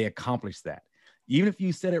 and they accomplish that. Even if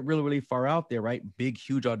you set it really, really far out there, right? Big,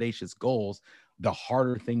 huge, audacious goals, the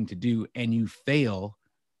harder thing to do, and you fail,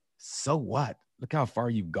 so what? look how far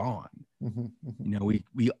you've gone. Mm-hmm. Mm-hmm. You know,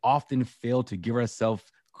 we often fail to give ourselves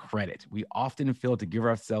credit. We often fail to give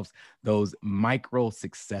ourselves those micro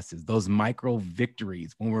successes, those micro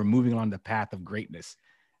victories when we're moving on the path of greatness.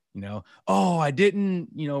 You know, oh, I didn't,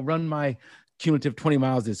 run my cumulative 20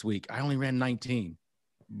 miles this week. I only ran 19,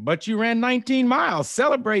 but you ran 19 miles.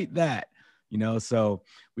 Celebrate that. So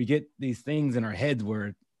we get these things in our heads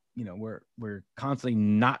where, we're constantly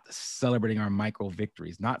not celebrating our micro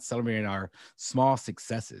victories, not celebrating our small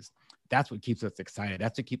successes. That's what keeps us excited.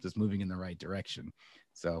 That's what keeps us moving in the right direction.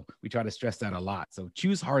 So we try to stress that a lot. So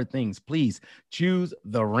choose hard things. Please choose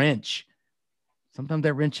the wrench. Sometimes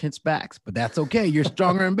that wrench hits backs, but that's okay. You're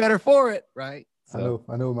stronger and better for it, right? So,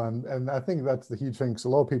 I know, man. And I think that's the huge thing. Because a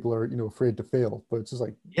lot of people are, afraid to fail, but it's just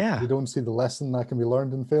like, yeah, they don't see the lesson that can be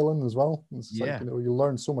learned in failing as well. It's just like, you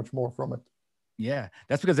learn so much more from it. Yeah,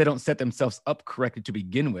 that's because they don't set themselves up correctly to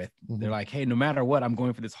begin with. Mm-hmm. They're like, hey, no matter what, I'm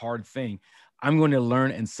going for this hard thing. I'm going to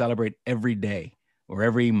learn and celebrate every day or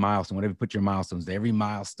every milestone, whatever you put your milestones, every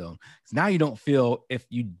milestone. So now you don't feel, if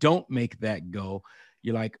you don't make that go,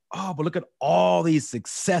 you're like, oh, but look at all these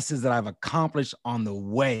successes that I've accomplished on the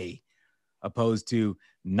way, opposed to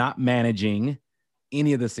not managing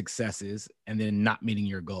any of the successes and then not meeting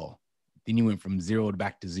your goal. Then you went from 0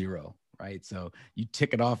 back to 0. Right. So you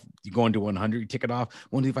tick it off, you go into 100, you tick it off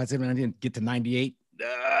 1, 2, 5, 7, 9, get to 98,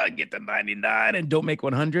 get to 99 and don't make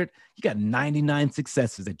 100. You got 99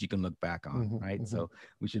 successes that you can look back on. Mm-hmm, right. Mm-hmm. So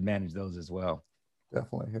we should manage those as well.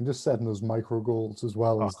 Definitely. And just setting those micro goals as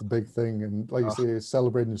well is the big thing. And like you say,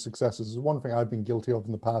 celebrating your successes is one thing I've been guilty of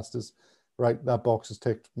in the past is, right, that box is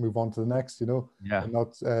ticked, move on to the next, and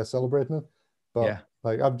not celebrating it. But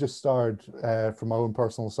like I've just started from my own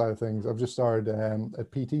personal side of things, I've just started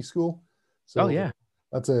at PT school. So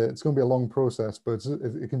it's going to be a long process, but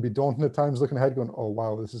it can be daunting at times looking ahead going, oh,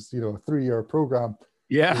 wow, this is, a 3-year program.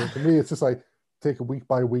 Yeah. For me, it's just like, take it week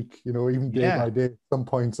by week, even day by day. At some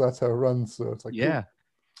points, that's how it runs. So it's like, cool.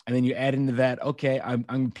 And then you add into that, okay,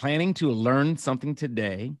 I'm planning to learn something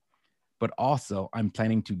today, but also I'm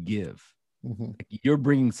planning to give. Mm-hmm. Like you're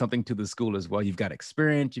bringing something to the school as well. You've got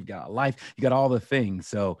experience, you've got life, you got all the things.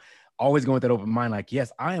 So always going with that open mind, like,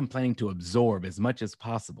 yes, I am planning to absorb as much as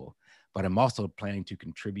possible, but I'm also planning to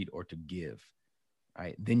contribute or to give.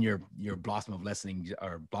 Right. Then your blossom of listening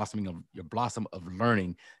or blossoming of your blossom of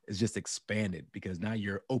learning is just expanded because now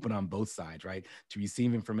you're open on both sides, right? To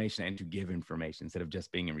receive information and to give information instead of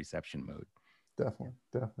just being in reception mode. Definitely.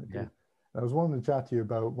 Yeah. I was wanting to chat to you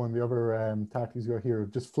about one of the other tactics you got here,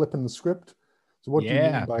 just flipping the script. So what do you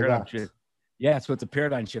mean by that? Shift. Yeah. So it's a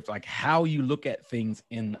paradigm shift, like how you look at things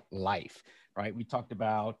in life, right? We talked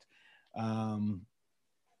about, someone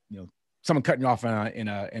cutting you off in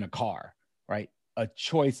a car, right? A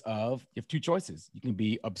choice of, you have 2 choices. You can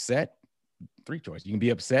be upset, 3 choices. You can be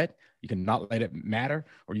upset, you can not let it matter,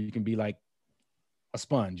 or you can be like a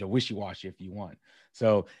sponge, a wishy-washy if you want.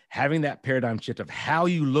 So having that paradigm shift of how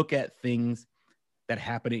you look at things that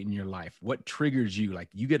happen in your life, what triggers you, like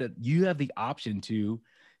you have the option to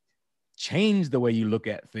change the way you look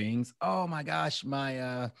at things. Oh my gosh,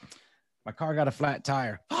 my car got a flat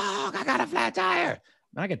tire. Oh, I got a flat tire.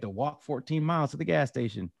 I get to walk 14 miles to the gas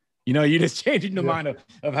station. You're just changing the mind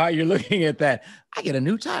of how you're looking at that. I get a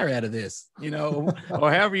new tire out of this, or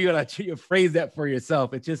however you phrase that for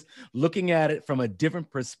yourself. It's just looking at it from a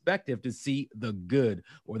different perspective to see the good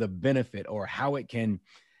or the benefit or how you can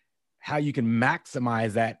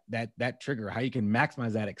maximize that trigger, how you can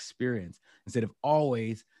maximize that experience instead of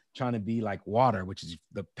always trying to be like water, which is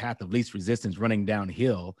the path of least resistance running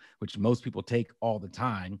downhill, which most people take all the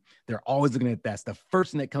time. They're always looking at that. The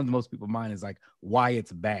first thing that comes to most people's mind is like why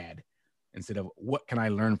it's bad instead of what can I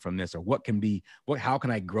learn from this or how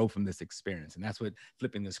can I grow from this experience? And that's what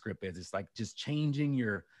flipping the script is. It's like just changing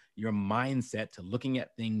your mindset to looking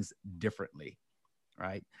at things differently.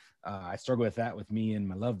 Right. I struggle with that with me and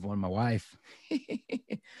my loved one, my wife.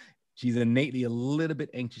 She's innately a little bit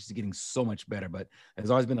anxious to getting so much better, but has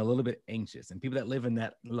always been a little bit anxious. And people that live in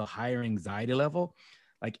that little higher anxiety level,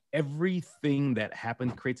 like everything that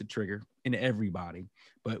happens creates a trigger in everybody,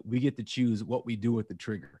 but we get to choose what we do with the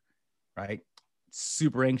trigger, right?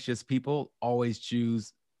 Super anxious people always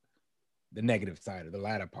choose the negative side or the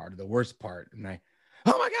latter part or the worst part. And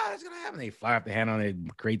oh my God, that's going to happen. They fly off the handle and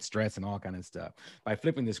they create stress and all kind of stuff. By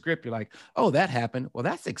flipping the script, you're like, oh, that happened. Well,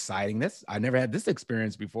 that's exciting. I never had this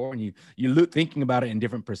experience before. And you thinking about it in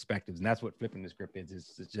different perspectives. And that's what flipping the script is.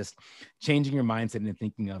 It's just changing your mindset and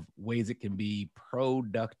thinking of ways it can be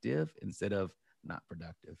productive instead of not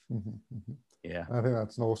productive. Mm-hmm, mm-hmm. Yeah. I think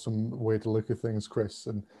that's an awesome way to look at things, Chris.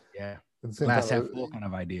 And glass half full kind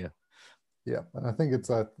of idea. Yeah, and I think it's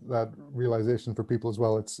that realization for people as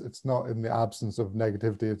well. It's not in the absence of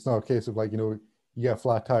negativity. It's not a case of like, you get a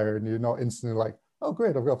flat tire and you're not instantly like, oh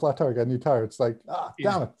great, I've got a flat tire, I got a new tire. It's like, Yeah.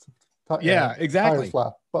 damn it, Yeah, tire's exactly.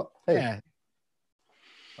 flat. But hey, Yeah.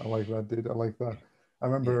 I like that, dude. I like that. I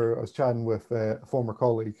Yeah. remember I was chatting with a former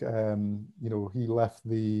colleague. He left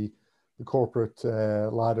the corporate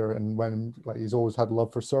ladder and went like he's always had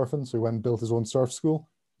love for surfing, so he went and built his own surf school.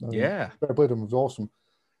 And Yeah. fair play to him, it was awesome.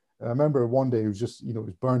 And I remember one day he was just, he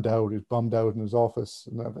was burned out, he was bummed out in his office,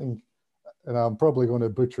 and I think, and I'm probably going to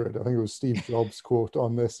butcher it. I think it was Steve Jobs' quote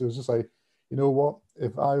on this. It was just like, you know what?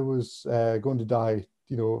 If I was going to die,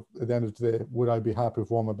 at the end of the day, would I be happy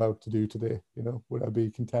with what I'm about to do today? Would I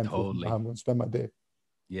be content with how Totally. I'm going to spend my day?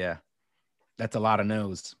 Yeah. That's a lot of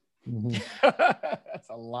no's. Mm-hmm. That's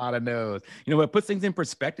a lot of no's. It puts things in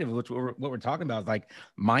perspective, which what we're talking about is like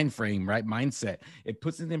mind frame, right? Mindset. It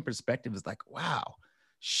puts things in perspective. It's like, wow,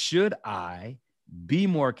 should I be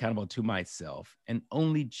more accountable to myself and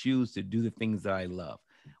only choose to do the things that I love?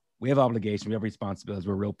 We have obligation, we have responsibilities,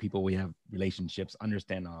 we're real people, we have relationships,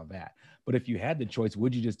 understand all of that. But if you had the choice,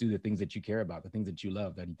 would you just do the things that you care about, the things that you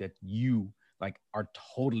love, that you like are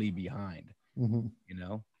totally behind?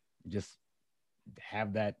 Mm-hmm. Just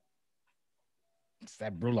have that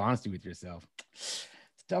brutal honesty with yourself. It's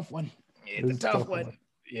a tough one. It's a tough one.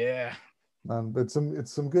 Yeah. Man, but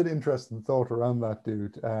it's some good interesting thought around that,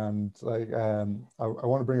 dude. And like, I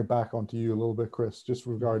want to bring it back onto you a little bit, Chris, just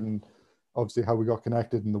regarding obviously how we got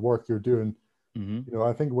connected and the work you're doing. Mm-hmm.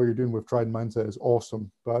 I think what you're doing with Trident Mindset is awesome.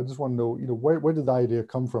 But I just want to know, where did the idea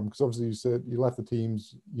come from? Because obviously you said you left the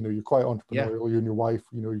teams, you're quite Yeah. entrepreneurial, you and your wife,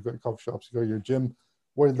 you've got coffee shops, you got your gym.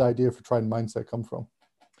 Where did the idea for Trident Mindset come from?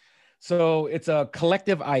 So it's a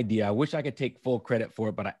collective idea. I wish I could take full credit for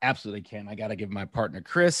it, but I absolutely can't. I got to give my partner,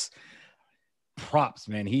 Chris, props,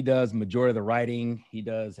 man. He does majority of the writing.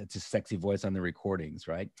 It's his sexy voice on the recordings,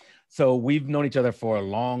 right? So we've known each other for a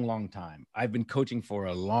long, long time. I've been coaching,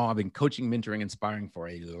 mentoring, inspiring for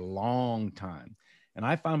a long time. And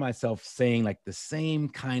I found myself saying like the same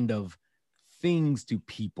kind of things to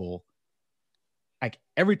people. Like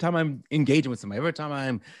every time I'm engaging with somebody, every time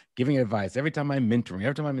I'm giving advice, every time I'm mentoring,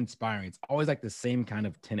 every time I'm inspiring, it's always like the same kind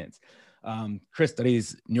of tenets. Chris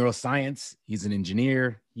studies neuroscience. He's an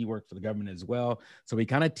engineer. He worked for the government as well. So we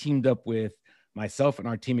kind of teamed up with myself and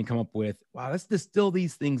our team and come up with, wow, let's distill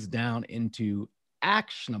these things down into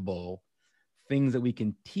actionable things that we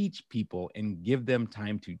can teach people and give them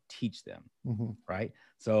time to teach them. Mm-hmm. Right.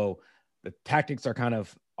 So the tactics are kind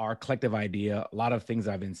of our collective idea. A lot of things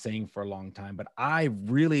I've been saying for a long time, but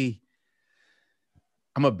I'm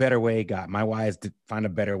a better way guy. My why is to find a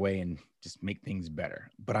better way and just make things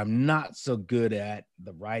better. But I'm not so good at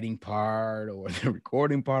the writing part or the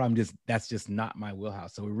recording part. That's just not my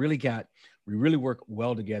wheelhouse. So we really work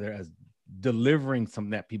well together as delivering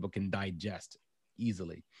something that people can digest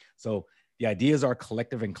easily. So the ideas are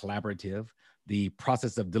collective and collaborative. The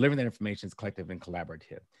process of delivering that information is collective and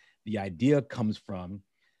collaborative. The idea comes from,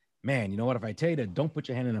 man, you know what? If I tell you to don't put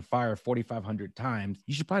your hand in the fire 4,500 times,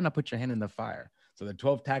 you should probably not put your hand in the fire. So the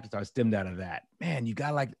 12 tactics are stemmed out of that. Man, you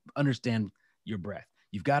got to understand your breath.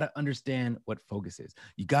 You've got to understand what focus is.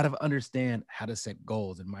 You got to understand how to set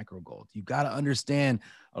goals and micro goals. You got to understand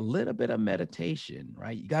a little bit of meditation,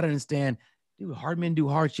 right? You got to understand, dude, hard men do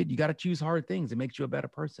hard shit. You got to choose hard things. It makes you a better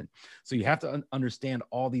person. So you have to understand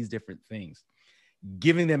all these different things.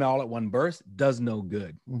 Giving them all at one burst does no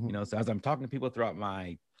good. Mm-hmm. So as I'm talking to people throughout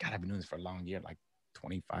I've been doing this for a long year, like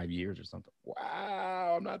 25 years or something.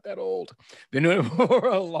 Wow, I'm not that old. Been doing it for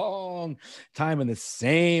a long time, and the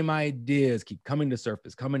same ideas keep coming to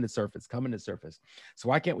surface. So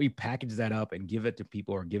why can't we package that up and give it to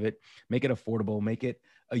people, or make it affordable, make it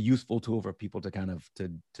a useful tool for people to kind of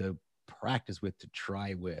to practice with, to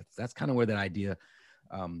try with? That's kind of where that idea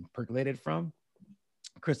percolated from.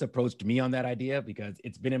 Chris approached me on that idea because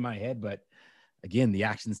it's been in my head, but again, the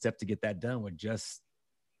action step to get that done were just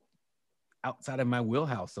outside of my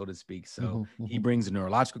wheelhouse, so to speak. So Mm-hmm. he brings a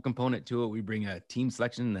neurological component to it. We bring a team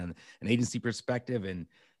selection and an agency perspective and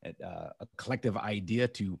a collective idea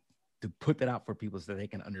to put that out for people so they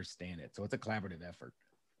can understand it. So it's a collaborative effort.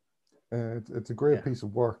 It's a great piece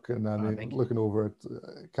of work, and I mean, looking over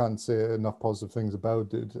it, can't say enough positive things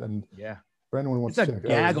about it. And for anyone who wants to check it out, it's a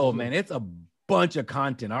gaggle, man. It's a bunch of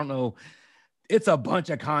content. I don't know. It's a bunch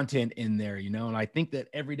of content in there, and I think that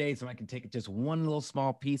every day somebody can take just one little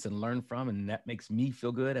small piece and learn from, and that makes me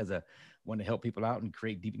feel good as a one to help people out and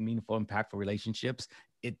create deep, meaningful, impactful relationships.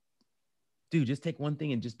 Just take one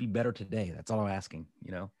thing and just be better today. That's all I'm asking,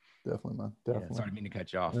 Definitely, man. Yeah, Definitely. sorry, I didn't mean to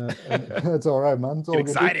cut you off. It's all right, man. It's all Get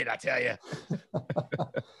good. excited, I tell you.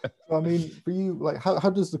 So, I mean, for you, like, how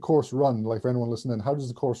does the course run? Like, for anyone listening, how does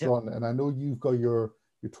the course Yep. run? And I know you've got your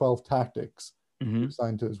 12 tactics Mhm.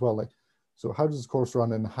 assigned to it as well. Like, so how does the course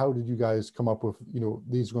run, and how did you guys come up with,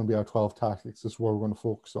 these are going to be our 12 tactics? This is what we're going to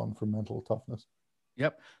focus on for mental toughness.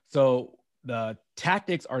 Yep. So the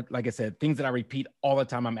tactics are, like I said, things that I repeat all the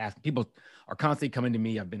time. I'm asking people are constantly coming to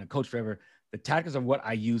me. I've been a coach forever. The tactics are what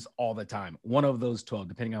I use all the time. One of those 12,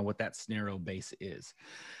 depending on what that scenario base is.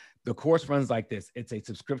 The course runs like this. It's a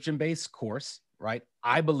subscription-based course, right?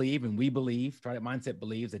 I believe, and we believe, Triad Mindset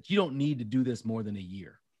believes that you don't need to do this more than a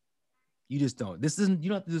year. You just don't. You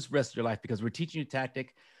don't have to do this the rest of your life, because we're teaching you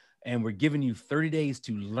tactic and we're giving you 30 days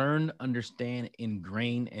to learn, understand,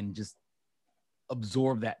 ingrain, and just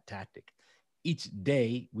absorb that tactic. Each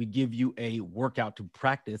day we give you a workout to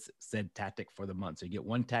practice said tactic for the month. So you get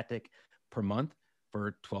one tactic per month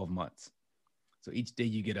for 12 months. So each day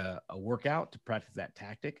you get a workout to practice that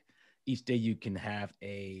tactic. Each day you can have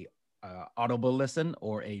a audible lesson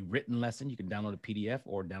or a written lesson. You can download a PDF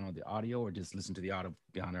or download the audio, or just listen to the audio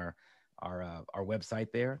on our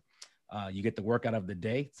website there. You get the workout of the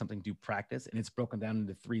day, something to practice, and it's broken down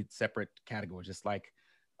into 3 separate categories, just like,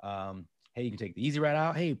 hey, you can take the easy route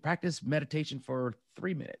out. Hey, practice meditation for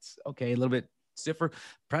 3 minutes. Okay, a little bit stiffer.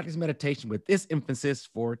 Practice meditation with this emphasis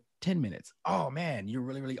for 10 minutes. Oh man, you're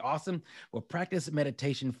really, really awesome. Well, practice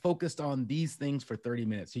meditation focused on these things for 30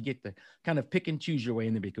 minutes. You get to kind of pick and choose your way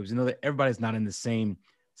in there, because you know that everybody's not in the same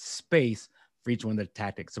space for each one of the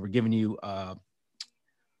tactics. So we're giving you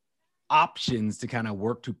options to kind of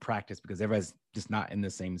work to practice, because everybody's just not in the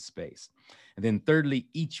same space. And then thirdly,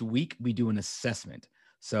 each week we do an assessment.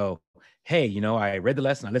 So, hey, I read the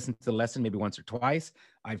lesson, I listened to the lesson maybe once or twice.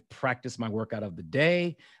 I've practiced my workout of the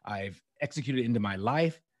day. I've executed it into my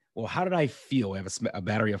life. Well, how did I feel? We have a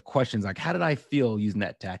battery of questions like, how did I feel using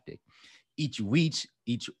that tactic? Each week,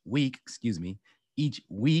 we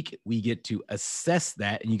get to assess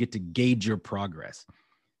that, and you get to gauge your progress.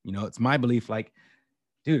 It's my belief, like,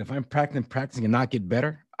 dude, if I'm practicing and not get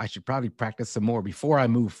better, I should probably practice some more before I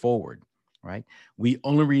move forward, right? We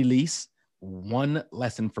only release 1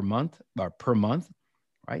 lesson per month,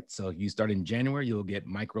 right? So you start in January, you'll get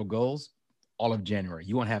micro goals all of January.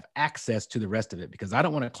 You won't have access to the rest of it, because I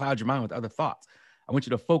don't want to cloud your mind with other thoughts. I want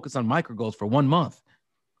you to focus on micro goals for 1 month.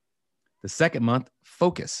 The second month,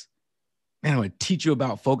 focus. Man, I want to teach you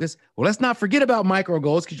about focus. Well, let's not forget about micro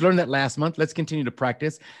goals, because you learned that last month. Let's continue to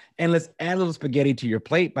practice, and let's add a little spaghetti to your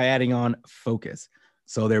plate by adding on focus.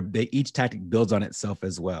 So each tactic builds on itself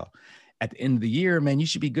as well. At the end of the year, man, you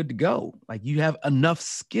should be good to go. Like, you have enough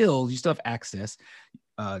skills. You still have access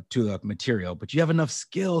to the material, but you have enough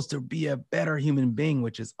skills to be a better human being,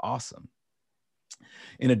 which is awesome.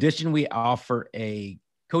 In addition, we offer a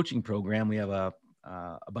coaching program. We have a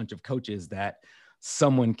bunch of coaches that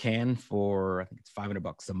someone can, for I think it's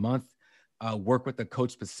 $500 a month, work with the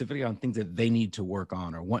coach specifically on things that they need to work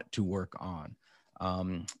on or want to work on.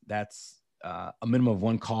 That's a minimum of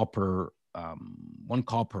one call per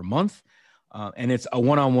month. And it's a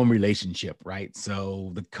one-on-one relationship, right?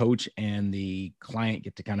 So the coach and the client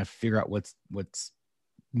get to kind of figure out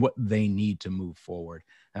what they need to move forward.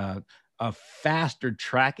 A faster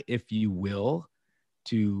track, if you will,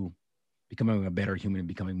 to becoming a better human and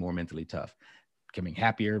becoming more mentally tough, becoming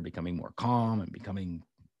happier, becoming more calm, and becoming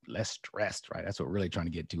less stressed, right? That's what we're really trying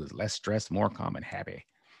to get to, is less stressed, more calm, and happy.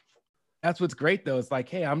 That's what's great, though. It's like,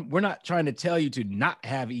 hey, we're not trying to tell you to not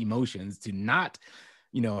have emotions, to not,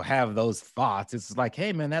 have those thoughts. It's like,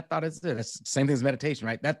 hey, man, that thought is it. That's the same thing as meditation,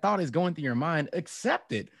 right? That thought is going through your mind.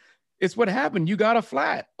 Accept it. It's what happened. You got a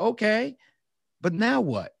flat. Okay. But now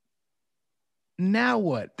what?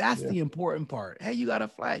 That's the important part. Hey, you got a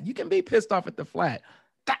flat. You can be pissed off at the flat.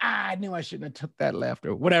 I knew I shouldn't have took that left,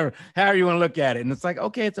 or whatever, however you want to look at it. And it's like,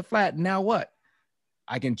 okay, it's a flat. Now what?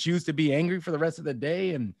 I can choose to be angry for the rest of the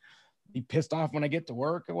day and be pissed off when I get to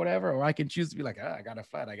work or whatever. Or I can choose to be like, I got a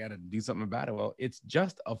flat. I got to do something about it. Well, it's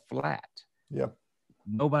just a flat. Yep.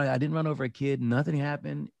 I didn't run over a kid. Nothing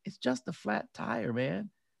happened. It's just a flat tire, man.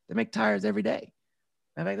 They make tires every day.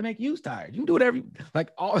 In fact, they make used tires. You can do whatever,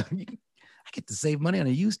 I get to save money on a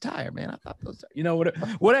used tire, man. I thought those,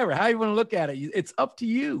 whatever, how you want to look at it, it's up to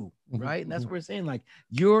you, right? And that's what we're saying. Like,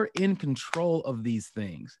 you're in control of these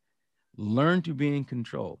things. Learn to be in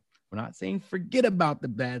control. We're not saying forget about the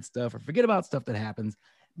bad stuff or forget about stuff that happens.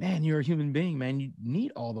 Man, you're a human being, man. You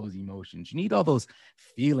need all those emotions. You need all those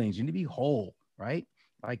feelings. You need to be whole, right?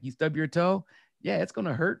 Like, you stub your toe. Yeah, it's going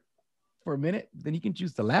to hurt for a minute. Then you can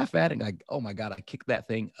choose to laugh at it. And like, oh my God, I kicked that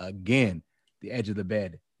thing again, the edge of the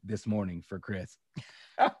bed this morning for Chris.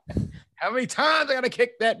 How many times I got to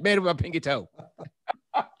kick that bed with my pinky toe?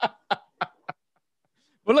 But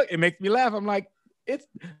look, it makes me laugh. I'm like, it's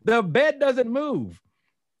the bed doesn't move.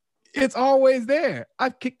 It's always there.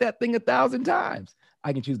 I've kicked that thing 1,000 times.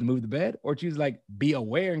 I can choose to move the bed or choose like be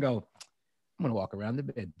aware and go, I'm going to walk around the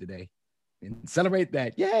bed today and celebrate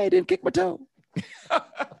that. Yay, I didn't kick my toe.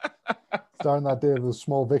 Starting that day with the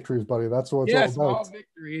small victories, buddy. That's what it's all small about.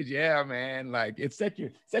 victories. Yeah, man. Like it set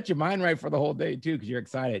your mind right for the whole day too, because you're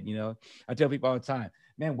excited. I tell people all the time,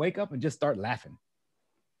 man, wake up and just start laughing.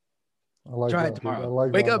 I like Try that, it tomorrow. dude. I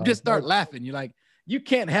like Wake that, up, man. just start laughing. You're like, you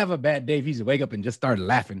can't have a bad day if you just wake up and just start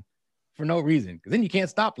laughing for no reason, because then you can't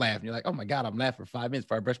stop laughing. You're like, oh my God, I'm laughing for 5 minutes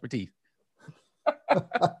before I brush my teeth.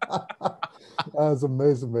 That's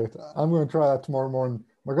amazing, mate. I'm going to try that tomorrow morning.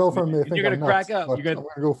 My girlfriend may think You're gonna I'm crack nuts, up. but I'm going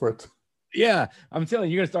to go for it. Yeah, I'm telling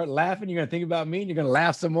you, you're gonna start laughing. You're gonna think about me, and you're gonna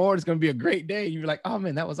laugh some more. It's gonna be a great day. You're like, oh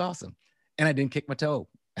man, that was awesome, and I didn't kick my toe.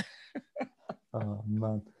 Oh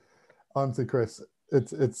man, honestly, Chris,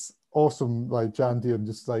 it's awesome. Like Jandy, and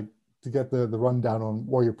just like to get the rundown on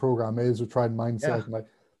what your program is with Trident Mindset, Yeah. and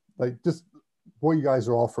like just what you guys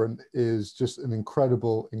are offering is just an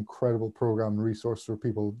incredible program and resource for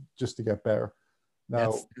people just to get better.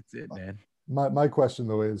 Now, that's it, man. My question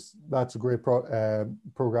though is that's a great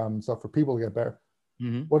program and stuff for people to get better.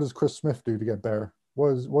 Mm-hmm. What does Chris Smith do to get better?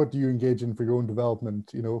 What do you engage in for your own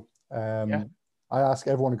development? I ask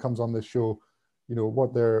everyone who comes on this show,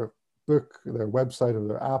 what their book, their website, or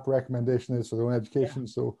their app recommendation is for their own education.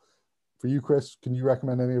 Yeah. So for you, Chris, can you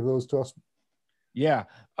recommend any of those to us? Yeah.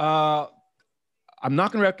 I'm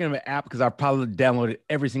not going to recommend an app because I've probably downloaded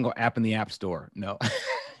every single app in the App Store. No,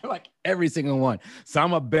 like every single one. So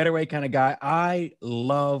I'm a better way kind of guy. I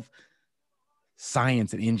love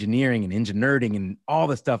science and engineering and engineering and all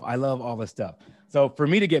the stuff. I love all this stuff. So for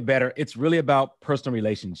me to get better, it's really about personal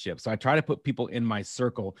relationships. So I try to put people in my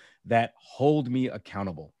circle that hold me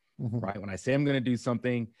accountable, right? When I say I'm going to do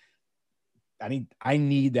something, I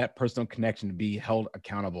need that personal connection to be held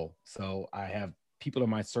accountable. So I have people in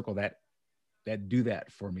my circle that do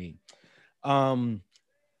that for me.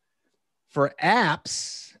 For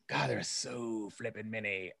apps, God, there's so flipping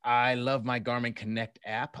many. I love my Garmin Connect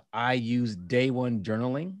app. I use Day One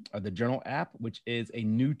Journaling, or the Journal app, which is a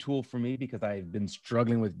new tool for me because I've been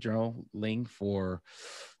struggling with journaling for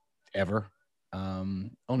ever.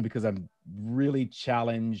 Only because I'm really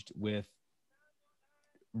challenged with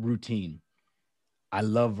routine. I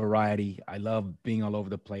love variety. I love being all over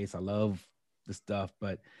the place. I love the stuff,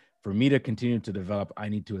 but for me to continue to develop, I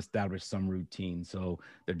need to establish some routine. So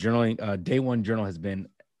the journaling, Day One Journal has been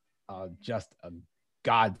just a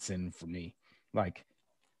godsend for me. Like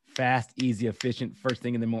fast, easy, efficient, first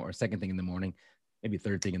thing in the morning or second thing in the morning, maybe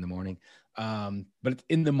third thing in the morning. But it's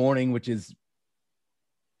in the morning,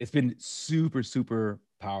 it's been super, super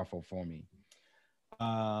powerful for me.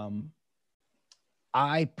 I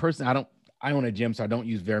personally, I own a gym, so I don't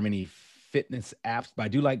use very many fitness apps, but I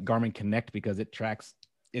do like Garmin Connect because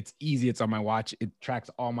it's easy. It's on my watch. It tracks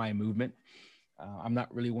all my movement. I'm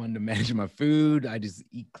not really one to manage my food. I just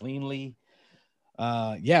eat cleanly.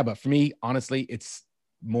 But for me, honestly, it's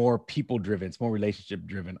more people driven. It's more relationship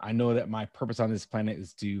driven. I know that my purpose on this planet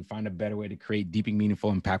is to find a better way to create deep,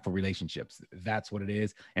 meaningful, impactful relationships. That's what it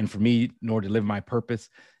is. And for me, in order to live my purpose,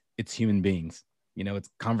 it's human beings. It's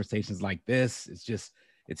conversations like this.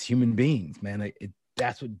 It's human beings, man.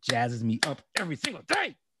 That's what jazzes me up every single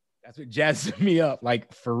day. That's what jazzes me up.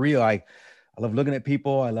 Like for real. Like I love looking at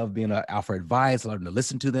people. I love being out for advice. I love to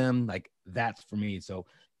listen to them. Like that's for me. So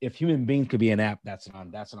if human beings could be an app, that's what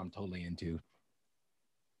I'm totally into.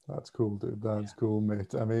 That's cool, dude. That's cool,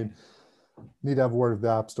 mate. I mean, need to have a word of the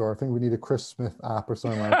App Store. I think we need a Chris Smith app or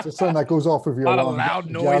something like that. Just something that goes off of your a lot of loud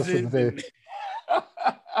noises.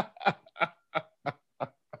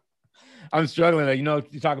 I'm struggling.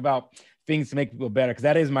 You talk about things to make people better, because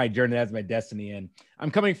that is my journey. That's my destiny. And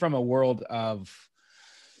I'm coming from a world of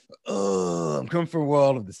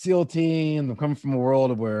the SEAL team. I'm coming from a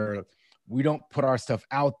world where we don't put our stuff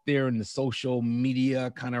out there in the social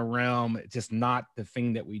media kind of realm. It's just not the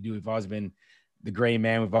thing that we do. We've always been the gray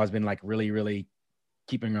man. We've always been like really, really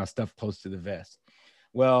keeping our stuff close to the vest.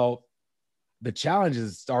 Well, the challenge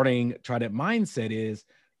is Trident Mindset is,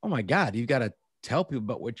 oh my God, you've got to tell people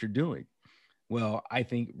about what you're doing. Well, I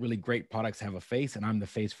think really great products have a face, and I'm the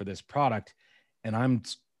face for this product. And I'm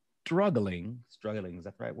struggling, is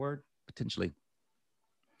that the right word? Potentially.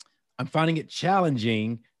 I'm finding it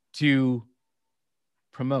challenging to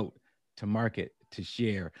promote, to market, to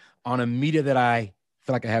share on a media that I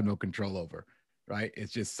feel like I have no control over, right?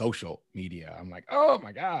 It's just social media. I'm like, oh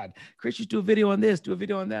my God, Chris, you do a video on this, do a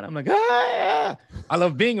video on that. I'm like, I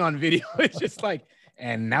love being on video. It's just like,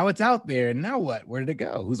 and now it's out there. And now what? Where did it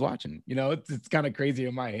go? Who's watching? You know, it's kind of crazy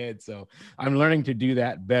in my head. So I'm learning to do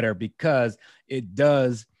that better, because it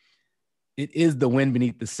is the wind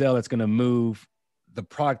beneath the sail that's going to move the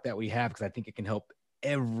product that we have, because I think it can help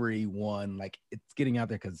everyone. Like, it's getting out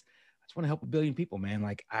there because I just want to help 1 billion people, man.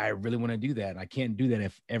 Like, I really want to do that. I can't do that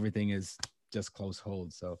if everything is just close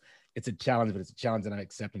hold. So it's a challenge, but it's a challenge that I'm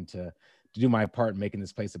accepting to do my part in making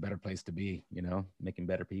this place a better place to be, you know, making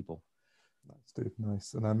better people. Nice, dude.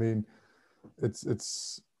 Nice. And I mean,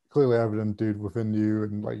 it's clearly evident, dude, within you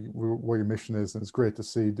and like what your mission is. And it's great to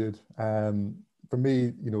see, dude. For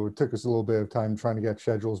me, you know, it took us a little bit of time trying to get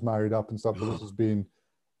schedules married up and stuff, but this has been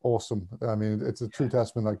awesome. I mean, it's a true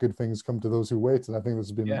testament that good things come to those who wait. And I think this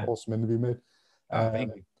has been an awesome interview, mate.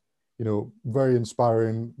 Thank you. You know, very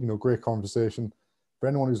inspiring, you know, great conversation. For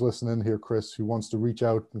anyone who's listening here, Chris, who wants to reach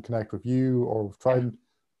out and connect with you or try,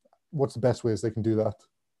 what's the best ways they can do that?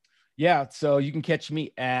 Yeah, so you can catch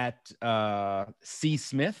me at C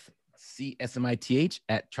Smith, CSMITH,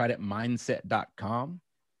 at tridentmindset.com.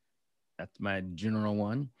 That's my general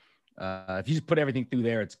one. If you just put everything through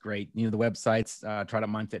there, it's great. You know, the website's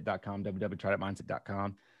tridentmindset.com,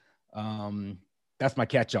 www.tridentmindset.com. That's my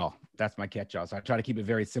catch-all. So I try to keep it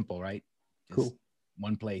very simple, right? Just cool.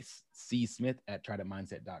 One place, C Smith at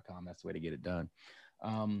tridentmindset.com. That's the way to get it done.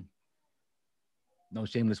 No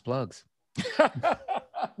shameless plugs.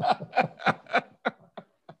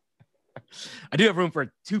 I do have room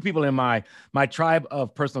for 2 people in my tribe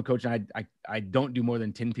of personal coaching. I don't do more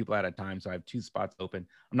than 10 people at a time. So I have 2 spots open.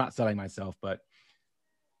 I'm not selling myself, but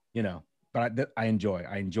you know, but I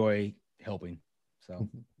enjoy helping. So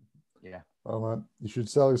yeah. Oh man, you should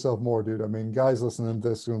sell yourself more, dude. I mean, guys listening to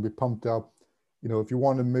this are going to be pumped up. You know, if you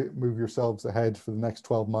want to move yourselves ahead for the next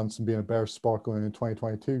 12 months and be in a better spot going in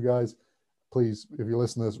 2022, guys, please, if you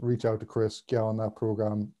listen to this, reach out to Chris, get on that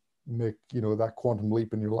program, make, you know, that quantum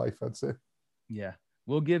leap in your life, I'd say. Yeah.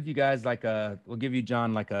 We'll give you guys we'll give you,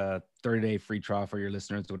 John, like a 30-day free trial for your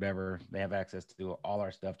listeners, whatever. They have access to all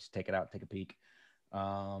our stuff. Just take it out, take a peek.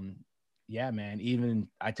 Yeah, man. Even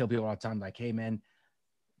I tell people all the time, like, hey, man,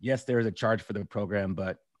 yes, there is a charge for the program,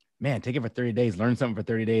 but man, take it for 30 days, learn something for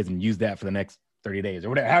 30 days and use that for the next 30 days or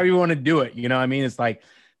whatever, however you want to do it. You know what I mean? It's like,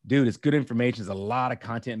 dude, it's good information. There's a lot of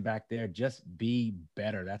content back there. Just be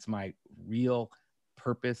better. That's my real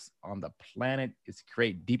purpose on the planet, is to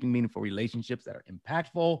create deep and meaningful relationships that are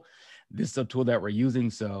impactful. This is a tool that we're using.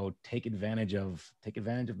 So take advantage of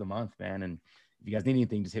the month, man. And if you guys need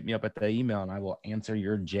anything, just hit me up at the email and I will answer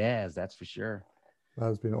your jazz. That's for sure. That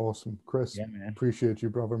has been awesome. Chris, yeah, man. Appreciate you,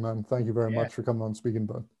 brother, man. Thank you very much for coming on Speaking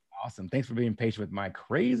Bud. Awesome. Thanks for being patient with my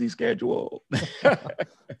crazy schedule.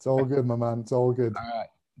 It's all good, my man. It's all good. All right.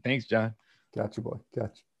 Thanks, John. Catch you, boy.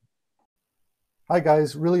 Catch. Hi,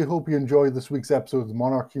 guys. Really hope you enjoyed this week's episode of the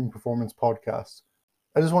Monarch Human Performance Podcast.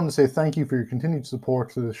 I just wanted to say thank you for your continued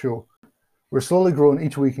support to the show. We're slowly growing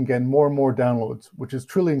each week and getting more downloads, which is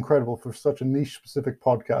truly incredible for such a niche-specific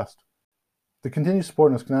podcast. To continue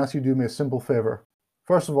supporting us, can I ask you to do me a simple favor?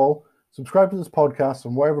 First of all, subscribe to this podcast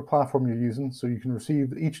on whatever platform you're using so you can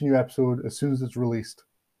receive each new episode as soon as it's released.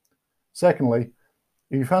 Secondly,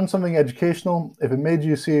 if you found something educational, if it made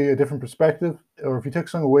you see a different perspective, or if you took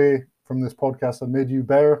something away from this podcast that made you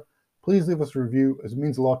better, please leave us a review, as it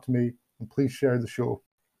means a lot to me, and please share the show.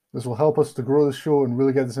 This will help us to grow the show and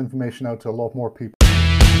really get this information out to a lot more people.